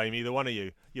 "I don't blame either one of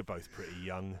you. You're both pretty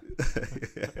young."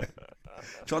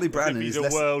 Charlie Brown he's a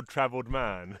world-travelled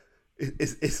man.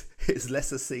 It's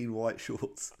lesser seen white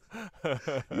shorts.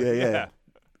 Yeah.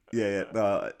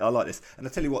 No, I like this, and I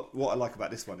tell you what I like about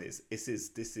this one is this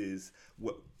is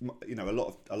what, you know, a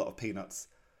lot of Peanuts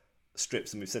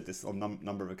strips, and we've said this on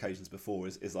number of occasions before,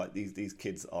 is like these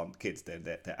kids aren't kids,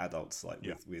 they're adults, like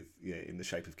with in the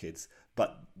shape of kids.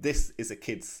 But this is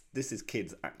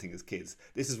kids acting as kids.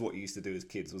 This is what you used to do as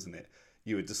kids, wasn't it?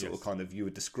 You would just sort of you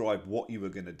would describe what you were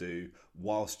going to do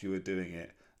whilst you were doing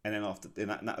it, and then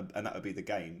that would be the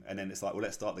game. And then it's like, well,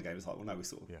 let's start the game. It's like, well, no, we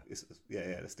sort of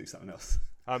let's do something else.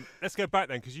 Let's go back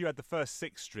then, because you had the first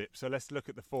 6 strips, so let's look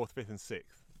at the 4th, 5th and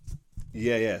 6th.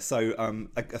 Yeah. So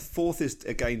a fourth is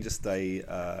again just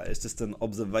it's just an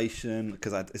observation,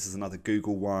 because this is another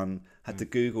Google one. Had to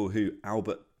Google who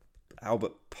Albert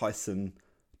Payson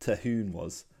Terhune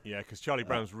was. Yeah, because Charlie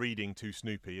Brown's reading to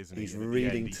Snoopy, isn't he? He's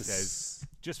reading he says,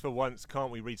 "Just for once,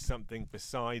 can't we read something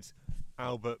besides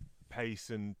Albert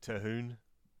Payson Terhune?"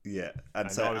 Yeah,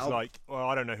 and so I was like, "Well,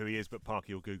 I don't know who he is, but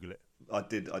Parky will Google it." I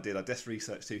did. I just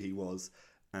researched who he was.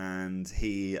 And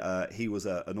he was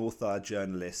an author,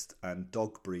 journalist, and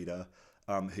dog breeder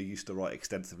who used to write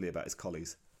extensively about his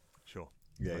collies. Sure.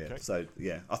 Yeah. So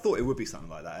I thought it would be something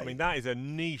like that. I mean, that is a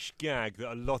niche gag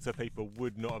that a lot of people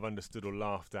would not have understood or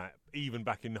laughed at, even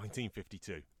back in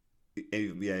 1952.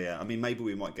 Yeah. I mean, maybe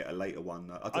we might get a later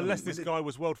one. Unless this guy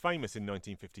was world famous in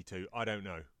 1952, I don't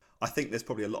know. I think there's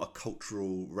probably a lot of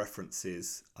cultural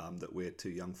references that we're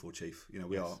too young for, Chief. You know,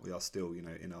 we are still, you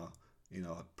know, in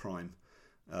our prime.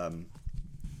 So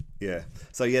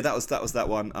that was that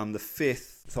one. The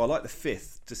 5th, so I like the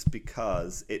 5th just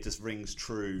because it just rings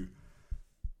true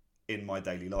in my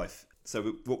daily life.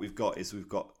 So what we've got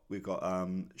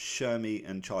Shermie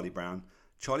and Charlie Brown.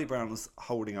 Charlie Brown's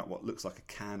holding up what looks like a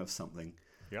can of something.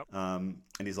 Yep. And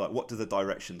he's like, "What do the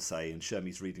directions say?" And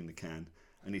Shermie's reading the can,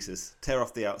 and he says, "Tear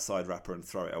off the outside wrapper and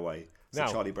throw it away." So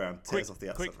now, Charlie Brown tears off the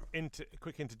outside wrapper.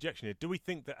 Quick interjection here. Do we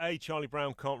think that A, Charlie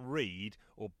Brown can't read,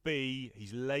 or B,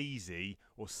 he's lazy,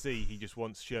 or C, he just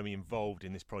wants Shermie involved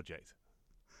in this project?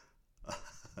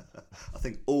 I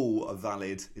think all are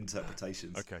valid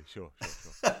interpretations. Okay, sure.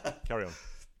 Carry on.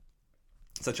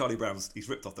 So Charlie he's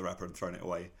ripped off the wrapper and thrown it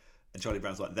away. And Charlie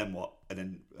Brown's like, "Then what?" And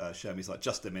then Shermie's like,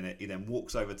 "Just a minute." He then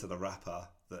walks over to the wrapper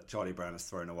that Charlie Brown has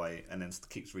thrown away and then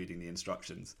keeps reading the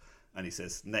instructions. And he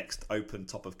says, "Next, open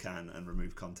top of can and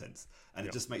remove contents." And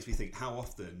it just makes me think how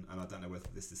often, and I don't know whether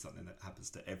this is something that happens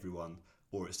to everyone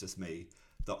or it's just me,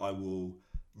 that I will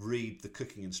read the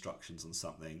cooking instructions on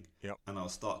something and I'll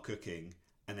start cooking,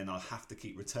 and then I'll have to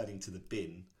keep returning to the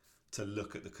bin to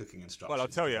look at the cooking instructions. Well, I'll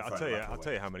tell you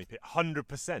how many people,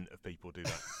 100% of people do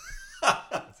that.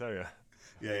 I'll tell you.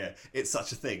 Yeah. It's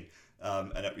such a thing.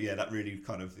 And that really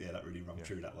rung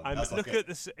true, that one. And that's look like at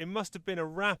this. It must have been a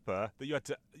wrapper that you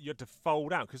had to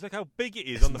fold out, because look how big it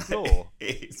is on the floor.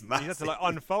 It's massive. You had to like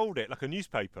unfold it like a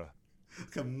newspaper.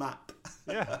 Like a map.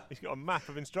 Yeah, he's got a map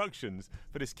of instructions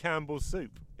for this Campbell's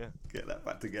soup. Yeah, get that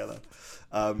back together.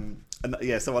 So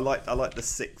I like the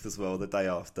 6th as well, the day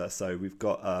after. So we've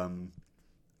got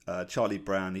Charlie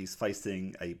Brown. He's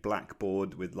facing a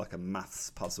blackboard with like a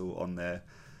maths puzzle on there,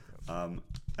 and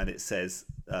it says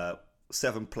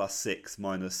 7 plus 6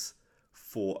 minus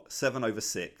 4, 7 over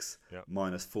 6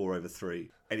 minus 4 over 3.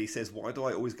 And he says, "Why do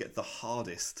I always get the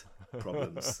hardest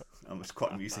problems?" It's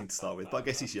quite amusing to start with, but I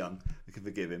guess he's young. We can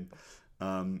forgive him.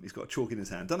 He's got a chalk in his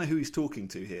hand. Don't know who he's talking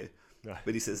to here,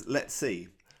 but he says, "Let's see.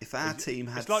 If our team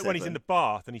had It's like 7... when he's in the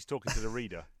bath and he's talking to the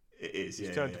reader. It is,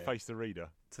 He's turned to face the reader.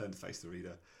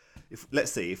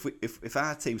 Let's see. If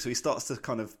our team... So he starts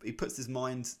to he puts his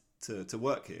mind to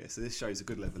work here. So this shows a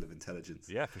good level of intelligence.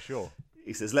 Yeah, for sure.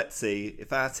 He says, "Let's see.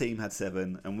 If our team had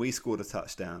 7 and we scored a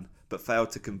touchdown but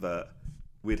failed to convert,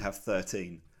 we'd have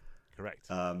 13. Correct.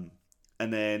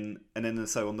 And then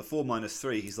so on the 4 minus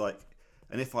 3, he's like,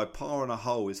 "And if I par on a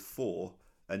hole is 4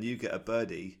 and you get a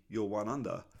birdie, you're 1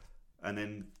 under." And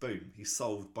then boom, he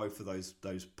solved both of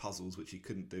those puzzles which he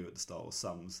couldn't do at the start, or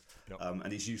sums.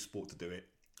 And he's used sport to do it.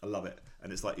 I love it.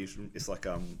 And it's like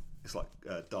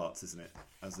darts, isn't it?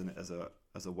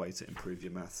 As a way to improve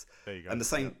your maths. There you go. And the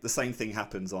same thing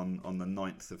happens on the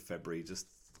 9th of February, just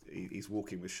he's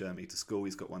walking with Shermie to school.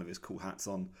 He's got one of his cool hats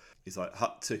on. He's like,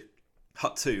 hut 2,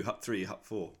 hut 3, hut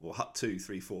 4, or hut 2,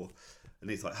 3, 4. And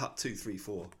he's like, hut 2, 3,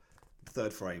 4.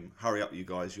 Third frame, hurry up, you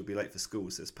guys, you'll be late for school,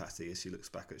 says Patty as she looks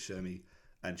back at Shermie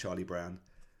and Charlie Brown.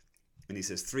 And he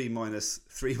says, 3 minus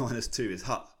 2 is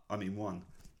hut. 1.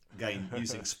 Again,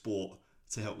 using sport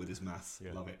to help with his maths.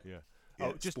 Love it. Yeah.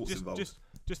 Oh,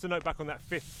 just a note back on that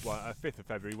 5th of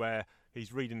February, where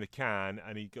he's reading the can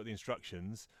and he got the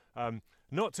instructions.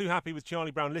 Not too happy with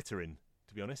Charlie Brown littering,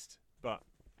 to be honest. But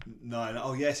no.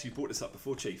 Oh yes, you brought this up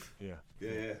before, Chief. Yeah.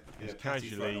 He's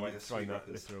casually throwing that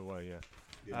litter away.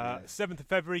 7th of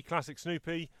February, classic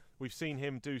Snoopy. We've seen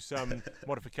him do some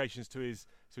modifications to his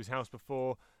house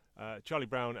before. Charlie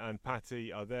Brown and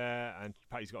Patty are there, and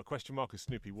Patty's got a question mark as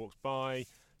Snoopy walks by.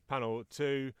 Panel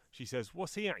 2, she says,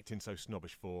 what's he acting so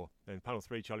snobbish for? Then panel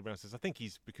 3, Charlie Brown says, I think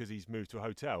he's because he's moved to a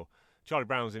hotel. Charlie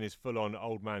Brown's in his full-on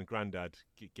old man granddad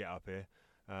get up here.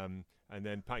 And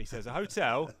then Patty says, a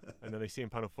hotel? And then they see in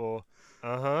panel 4,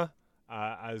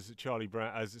 as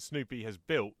Snoopy has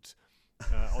built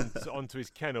onto his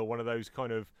kennel one of those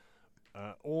kind of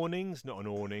awnings, not an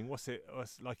awning. What's it?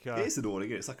 It's like it is an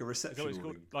awning. It's like a reception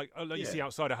awning, like you see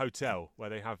outside a hotel where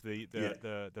they have the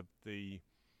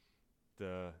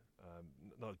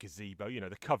not gazebo,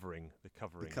 the covering. The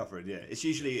covering, yeah. It's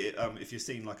usually if you're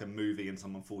seeing like a movie and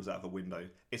someone falls out of a window,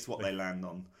 it's what they land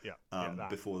on.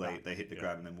 Before they hit the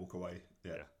ground and then walk away.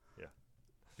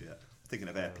 Yeah. Thinking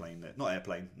of Airplane there, not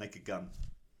Airplane, Naked Gun.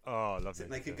 Oh, I love it. Is it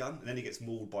Naked Gun? And then he gets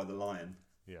mauled by the lion.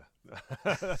 Yeah,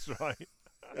 that's right.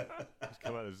 Just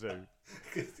come out of the zoo.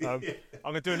 I'm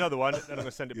going to do another one, then I'm going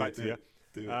to send it back to you.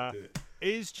 Do it.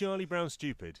 Is Charlie Brown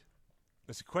stupid?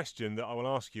 It's a question that I will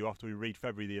ask you after we read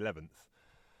February the 11th.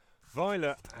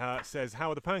 Violet says, how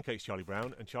are the pancakes, Charlie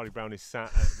Brown? And Charlie Brown is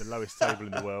sat at the lowest table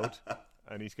in the world,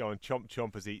 and he's going chomp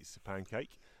chomp as he eats a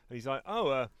pancake. And he's like,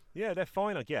 yeah, they're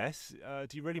fine, I guess.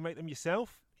 Do you really make them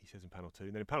yourself? He says in panel 2.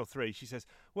 And then in panel 3, she says,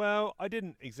 well, I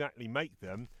didn't exactly make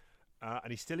them.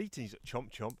 And he's still eating. He's like,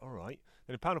 chomp chomp, all right.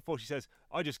 Then in panel 4, she says,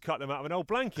 I just cut them out of an old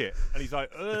blanket. And he's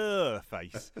like,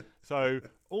 face. So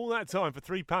all that time for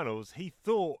 3 panels, he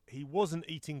thought he wasn't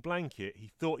eating blanket.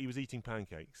 He thought he was eating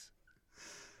pancakes.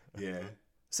 Yeah.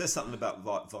 Says something about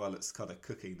Violet's kind of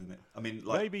cooking, doesn't it? I mean,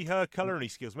 like, maybe her culinary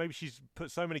skills. Maybe she's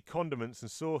put so many condiments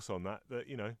and sauce on that.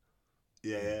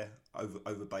 Yeah.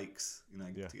 Over bakes,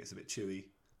 to get a bit chewy.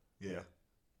 Yeah.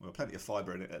 Well, plenty of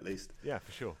fibre in it, at least. Yeah,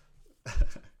 for sure.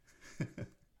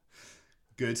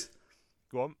 Good.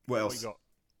 Go on. What else? What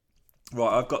you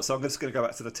got? Right, I'm just going to go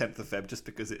back to the 10th of Feb, just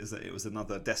because it was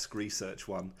another desk research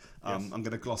one. Yes. I'm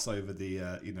going to gloss over the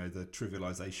the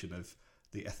trivialisation of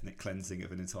the ethnic cleansing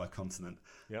of an entire continent,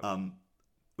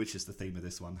 which is the theme of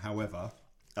this one. However,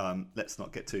 let's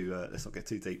not get too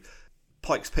deep.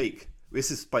 Pikes Peak. This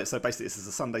is basically this is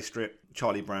a Sunday strip.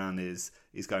 Charlie Brown is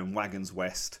going wagons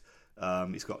west.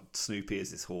 He's got Snoopy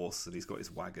as his horse, and he's got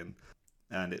his wagon.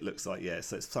 And it looks like,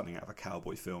 so it's something out of a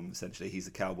cowboy film, essentially. He's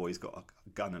a cowboy, he's got a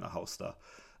gun and a holster.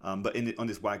 But on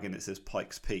his wagon, it says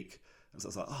Pikes Peak. And so I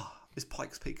was like, is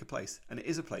Pikes Peak a place? And it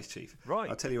is a place, Chief. Right.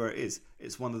 I'll tell you where it is.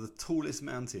 It's one of the tallest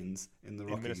mountains in the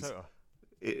Rockies. In Minnesota?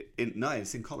 No,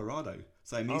 it's in Colorado.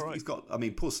 So he's got,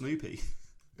 poor Snoopy.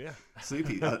 Yeah.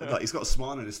 Snoopy, he's got a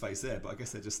smile on his face there, but I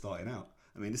guess they're just starting out.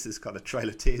 I mean, this is kind of Trail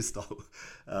of Tears style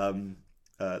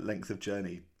length of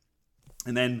journey.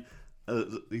 And then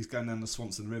he's going down the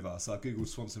Swanson River. So I googled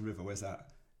Swanson River. Where's that?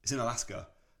 It's in Alaska.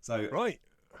 So right.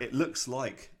 It looks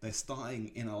like they're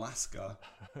starting in Alaska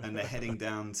and they're heading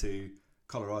down to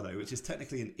Colorado, which is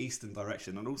technically an eastern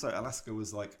direction. And also Alaska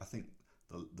was I think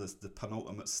the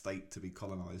penultimate state to be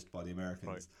colonized by the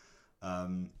Americans.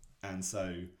 Right. And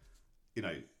so,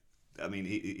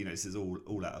 this is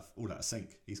all out of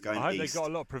sync. He's going east. I hope they've got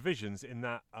a lot of provisions in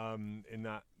that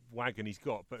wagon he's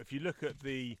got. But if you look at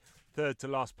the third to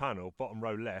last panel, bottom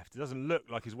row left, it doesn't look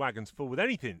like his wagon's full with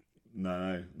anything.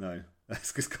 No.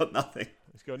 It's got nothing.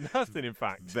 It's got nothing, in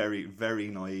fact. Very, very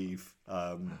naive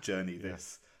journey,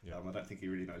 this. Yeah. I don't think he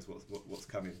really knows what's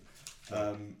coming.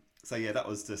 That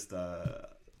was just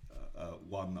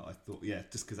one that I thought,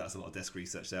 just because that's a lot of desk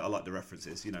research there. I like the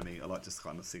references, you know me. I like just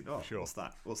kind of think, sure. What's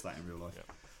that in real life?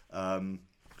 Yeah.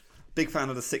 Big fan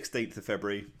of the 16th of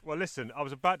February. Well, listen, I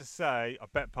was about to say, I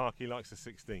bet Parky likes the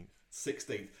 16th.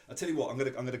 16th. I tell you what, I'm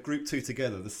going to group 2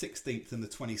 together, the 16th and the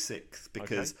 26th,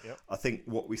 because I think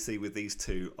what we see with these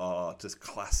two are just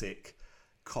classic,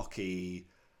 cocky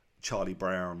Charlie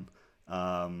Brown,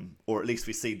 or at least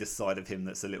we see this side of him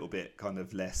that's a little bit kind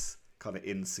of less kind of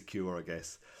insecure, I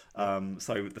guess.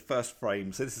 So the first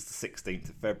frame, so this is the 16th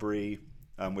of February.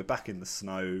 We're back in the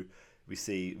snow. We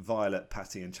see Violet,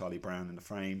 Patty and Charlie Brown in the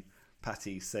frame.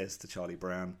 Patty says to Charlie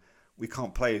Brown, "We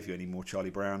can't play with you anymore, Charlie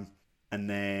Brown." And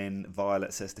then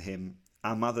Violet says to him,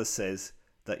 "Our mother says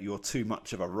that you're too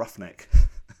much of a roughneck."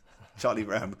 Charlie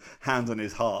Brown, hand on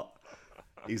his heart.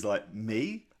 He's like,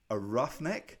 "Me? A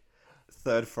roughneck?"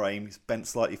 Third frame, he's bent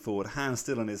slightly forward, hand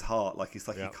still on his heart, like he's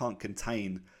like he can't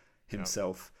contain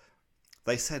himself.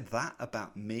 They said that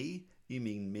about me? You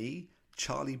mean me?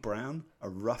 Charlie Brown, a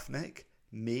roughneck?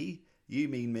 Me? You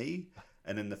mean me?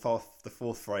 And in the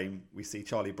fourth frame, we see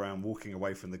Charlie Brown walking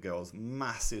away from the girls,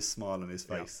 massive smile on his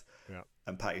face. Yeah.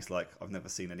 And Patty's like, "I've never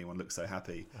seen anyone look so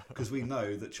happy." Because we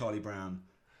know that Charlie Brown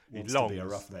wants to be a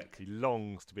roughneck. He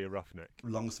longs to be a roughneck.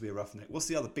 Longs to be a roughneck. What's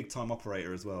the other big time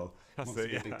operator as well? Wants to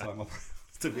be a big time operator.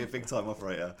 To be a big time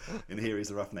operator, and here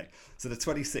he's a roughneck. So the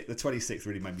 26th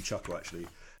really made me chuckle actually.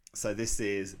 So this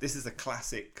is a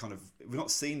classic kind of. We've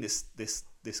not seen this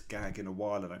gag in a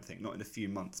while, I don't think, not in a few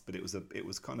months, but it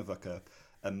was kind of like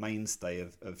a mainstay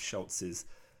of Schultz's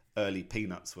early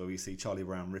Peanuts, where we see Charlie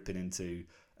Brown ripping into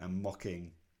and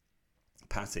mocking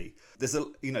Patty. There's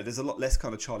a lot less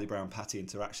kind of Charlie Brown Patty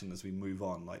interaction as we move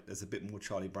on. Like there's a bit more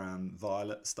Charlie Brown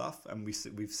Violet stuff, and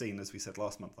we've seen, as we said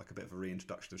last month, like a bit of a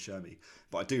reintroduction of Shermie.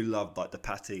 But I do love like the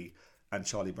Patty and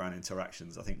Charlie Brown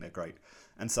interactions. I think they're great.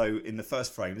 And so in the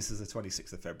first frame, this is the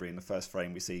 26th of February. In the first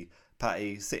frame, we see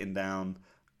Patty sitting down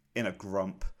in a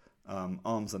grump,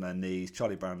 arms on her knees.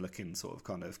 Charlie Brown looking sort of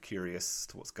kind of curious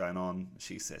to what's going on.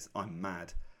 She says, "I'm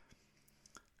mad."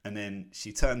 And then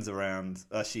she turns around.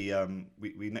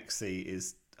 We next see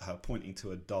is her pointing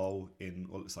to a doll in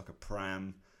what looks like a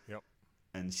pram. Yep.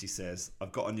 And she says,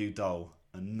 "I've got a new doll,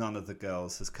 and none of the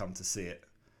girls has come to see it."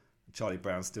 Charlie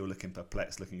Brown's still looking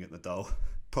perplexed, looking at the doll,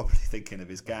 probably thinking of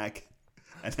his gag.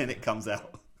 And then it comes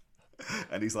out,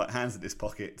 and he's like, hands in his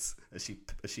pockets as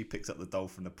she picks up the doll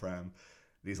from the pram.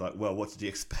 And he's like, "Well, what did you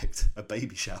expect? A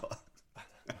baby shower?"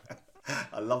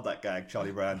 I love that gag,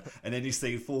 Charlie Brown. And then you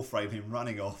see full frame him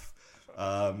running off.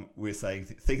 We're saying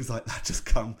things like that just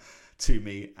come to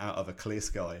me out of a clear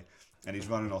sky. And he's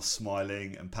running off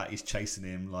smiling, and Patty's chasing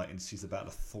him, and she's about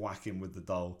to thwack him with the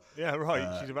doll. Yeah,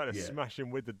 right. She's about to smash him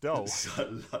with the doll.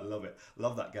 I love it.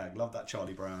 Love that gag. Love that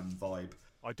Charlie Brown vibe.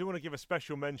 I do want to give a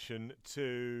special mention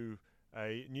to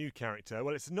a new character.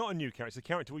 Well, it's not a new character. It's a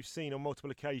character we've seen on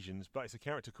multiple occasions, but it's a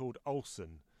character called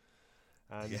Olsen.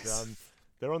 And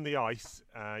they're on the ice.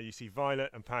 You see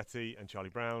Violet and Patty and Charlie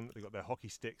Brown. They've got their hockey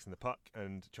sticks and the puck.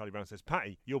 And Charlie Brown says,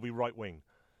 "Patty, you'll be right wing."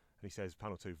 And he says,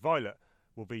 panel 2, "Violet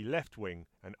will be left wing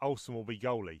and Olsen will be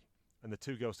goalie." And the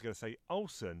two girls together say,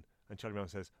 "Olsen?" And Charlie Brown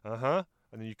says, "Uh-huh."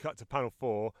 And then you cut to panel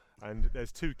 4, and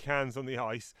there's two cans on the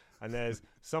ice, and there's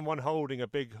someone holding a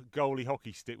big goalie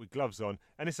hockey stick with gloves on,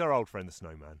 and it's our old friend the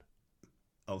Snowman.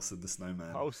 Olsen the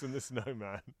Snowman. Olsen the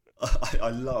Snowman. I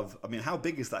love. I mean, how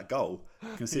big is that goal?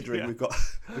 Considering we've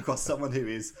got someone who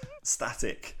is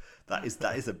static. That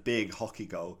is a big hockey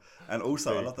goal. And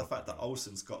also, I love the fact that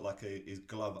Olsen's got like his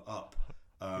glove up.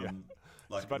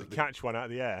 Like about to catch one out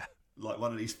of the air. Like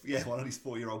one of these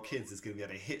 4-year-old kids is going to be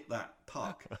able to hit that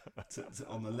puck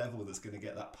on the level that's going to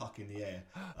get that puck in the air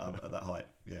at that height.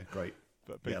 Yeah, great.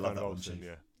 But big fan of Olsen,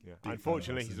 yeah.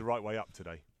 Unfortunately, he's the right way up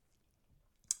today.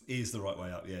 He is the right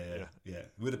way up. Yeah.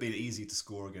 It would have been easy to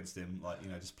score against him,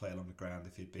 just play along the ground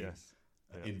if he'd been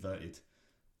inverted.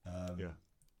 I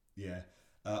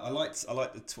like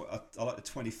the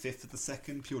 25th of the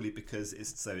second purely because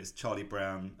it's Charlie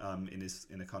Brown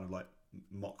in a kind of like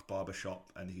mock barber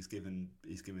shop, and he's given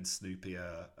Snoopy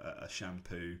a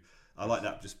shampoo. I like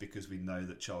that just because we know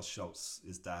that Charles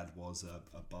Schultz's dad was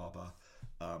a barber.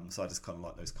 So I just kind of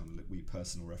like those kind of wee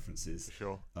personal references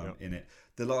in it.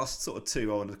 The last sort of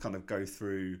two I want to kind of go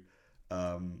through.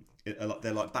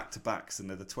 They're like back to backs, and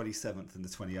they're the 27th and the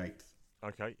 28th.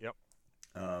 Okay. Yep.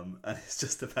 And it's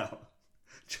just about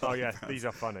Charlie Brown's, these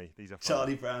are funny.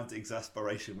 Charlie Brown's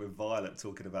exasperation with Violet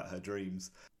talking about her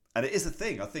dreams. And it is a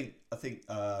thing. I think.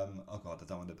 Oh God, I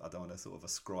don't want to sort of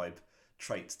ascribe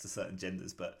traits to certain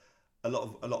genders, but a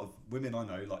lot of women I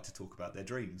know like to talk about their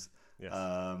dreams. Yes.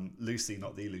 Lucy,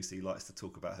 not the Lucy, likes to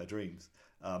talk about her dreams.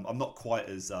 I'm not quite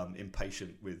as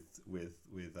impatient with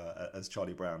as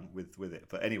Charlie Brown with it,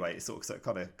 but anyway, it sort of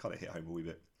kind of hit home a wee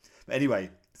bit. But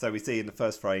anyway, so we see in the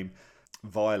first frame,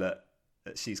 Violet.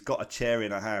 She's got a chair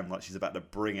in her hand, like she's about to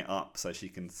bring it up so she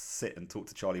can sit and talk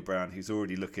to Charlie Brown, who's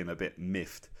already looking a bit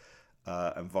miffed.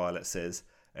 And Violet says,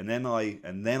 and then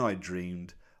I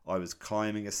dreamed I was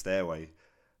climbing a stairway,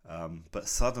 but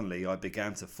suddenly I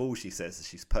began to fall. She says as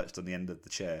she's perched on the end of the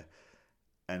chair,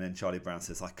 and then Charlie Brown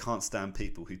says, "I can't stand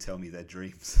people who tell me their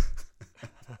dreams."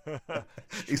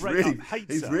 he's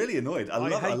really annoyed.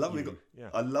 I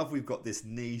love we've got this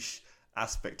niche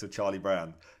aspect of Charlie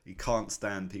Brown. He can't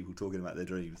stand people talking about their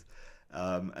dreams.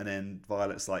 And then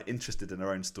Violet's like interested in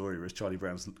her own story, whereas Charlie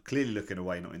Brown's clearly looking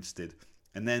away, not interested.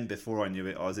 And then before I knew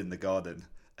it, I was in the garden.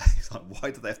 He's like,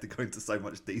 why do they have to go into so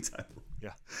much detail?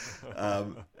 Yeah.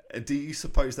 Do you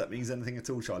suppose that means anything at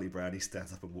all, Charlie Brown? He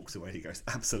stands up and walks away. He goes,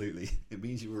 absolutely. It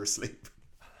means you were asleep.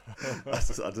 I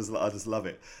just love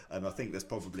it. And I think there's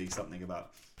probably something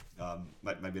about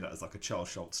maybe that is like a Charles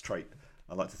Schultz trait.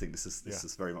 I like to think this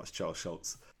is very much Charles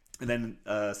Schultz. And then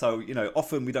so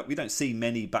often we don't see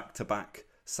many back-to-back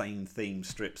same theme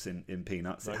strips in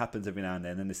Peanuts. Right. It happens every now and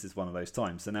then, and this is one of those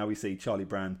times. So now we see Charlie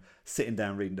Brown sitting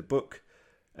down reading the book,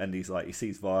 and he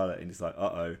sees Violet, and he's like,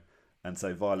 uh-oh. And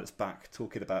so Violet's back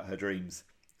talking about her dreams,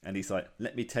 and he's like,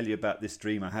 let me tell you about this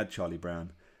dream I had, Charlie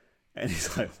Brown. And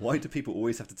he's like, why do people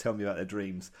always have to tell me about their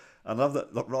dreams? I love that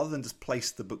rather than just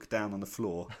place the book down on the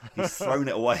floor, he's thrown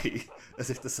it away as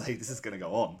if to say, this is going to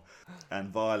go on. And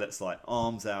Violet's like,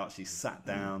 arms out, she's sat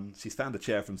down, she's found a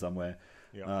chair from somewhere.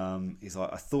 Yeah. He's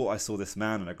like, I thought I saw this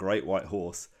man on a great white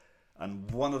horse. And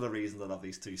one of the reasons I love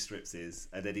these two strips is,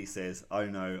 and then he says, oh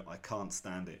no, I can't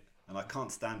stand it. And I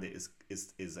can't stand it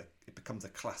it becomes a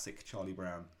classic Charlie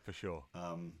Brown for sure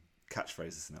catchphrase,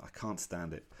 isn't it? I can't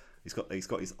stand it. He's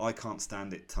got his I can't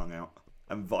stand it tongue out,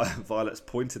 and Violet's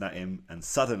pointing at him, and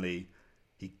suddenly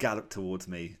he galloped towards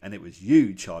me, and it was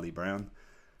you, Charlie Brown.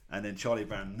 And then Charlie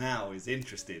Brown now is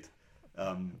interested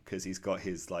because he's got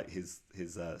his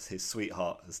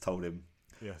sweetheart has told him.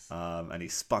 Yes. And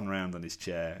he's spun round on his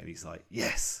chair, and he's like,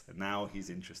 yes. And now he's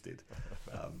interested.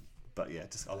 But yeah,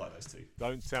 I like those two.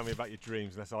 Don't tell me about your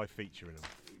dreams unless I feature in them.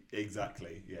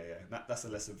 Exactly. Yeah. That's a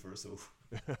lesson for us all.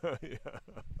 Yeah.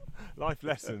 Life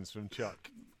lessons from Chuck.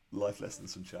 Life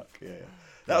lessons from Chuck. Yeah.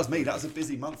 That was me. That was a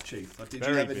busy month, Chief. Did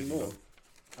you have any more?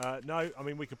 No. I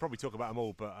mean, we could probably talk about them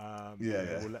all, but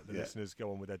we'll let the listeners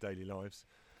go on with their daily lives.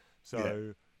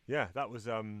 So that was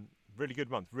really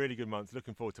good month. Really good month.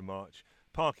 Looking forward to March.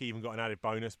 Parky even got an added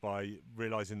bonus by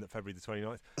realising that February the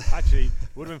 29th. Actually, it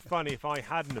would have been funny if I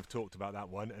hadn't have talked about that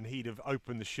one, and he'd have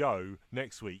opened the show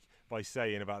next week by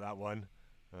saying about that one,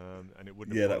 and it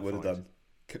wouldn't have that would have done.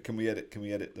 Can we edit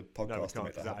the podcast? No, we can't, to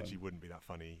make that actually wouldn't be that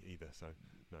funny either. So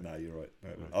no, you're right.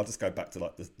 No. I'll just go back to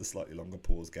like the slightly longer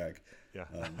pause gag. Yeah.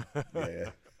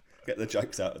 Get the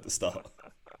jokes out at the start.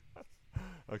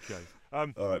 Okay. All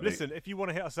right, listen, if you want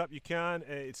to hit us up, you can.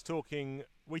 It's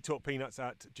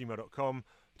wetalkpeanuts@gmail.com,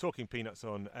 Talking Peanuts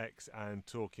on X, and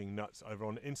Talking Nuts over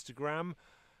on Instagram.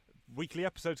 Weekly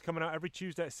episodes coming out every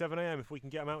Tuesday at 7 a.m. if we can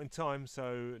get them out in time,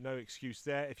 so no excuse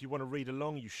there. If you want to read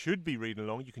along, you should be reading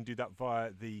along. You can do that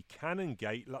via the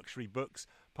Canongate luxury books.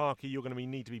 Parky, you're going to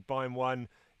need to be buying one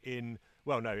in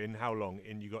how long?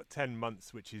 You got 10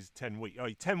 months, which is 10 weeks.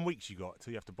 10 weeks you got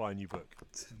till you have to buy a new book.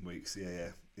 10 weeks, yeah.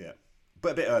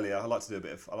 But a bit earlier. I like to do a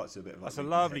bit of. That's a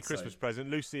lovely Christmas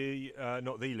present, Lucy.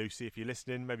 Not the Lucy, if you're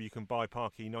listening. Maybe you can buy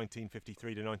Parky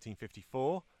 1953 to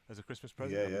 1954 as a Christmas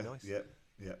present. That'd be nice. Yeah.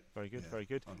 Very good.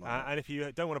 And if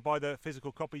you don't want to buy the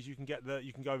physical copies, you can go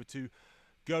over to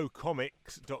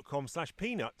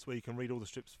gocomics.com/peanuts where you can read all the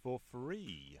strips for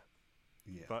free.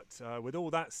 Yeah. But with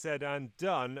all that said and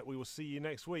done, we will see you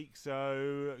next week.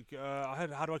 So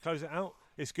how do I close it out?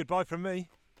 It's goodbye from me.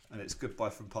 And it's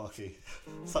goodbye from Parky.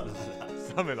 Something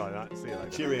like that. See you later.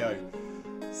 Cheerio.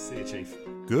 See you, Chief.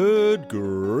 Good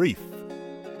grief.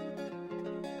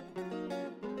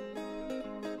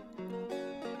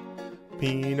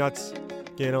 Peanuts,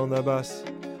 get on the bus.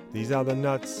 These are the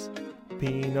nuts.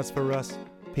 Peanuts for us.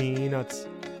 Peanuts,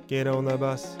 get on the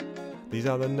bus. These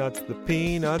are the nuts, the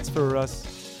peanuts for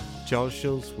us. Charles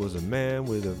Schultz was a man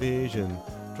with a vision.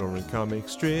 Drawing comic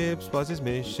strips was his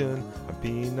mission, and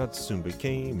Peanuts soon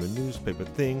became a newspaper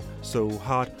thing. So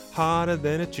hot, hotter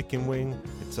than a chicken wing.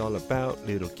 It's all about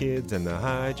little kids and the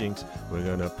hijinks. We're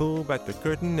gonna pull back the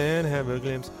curtain and have a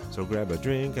glimpse. So grab a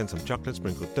drink and some chocolate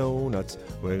sprinkled donuts.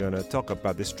 We're gonna talk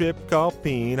about this strip called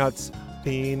Peanuts.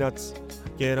 Peanuts,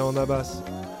 get on the bus.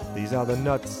 These are the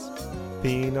nuts.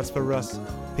 Peanuts for us.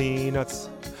 Peanuts,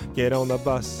 get on the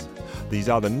bus. These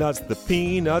are the nuts, the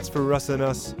peanuts for us and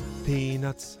us.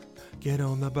 Peanuts, get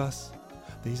on the bus.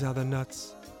 These are the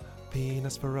nuts.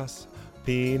 Peanuts for us.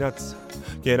 Peanuts,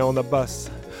 get on the bus.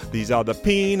 These are the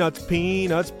peanuts,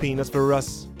 peanuts, peanuts for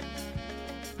us.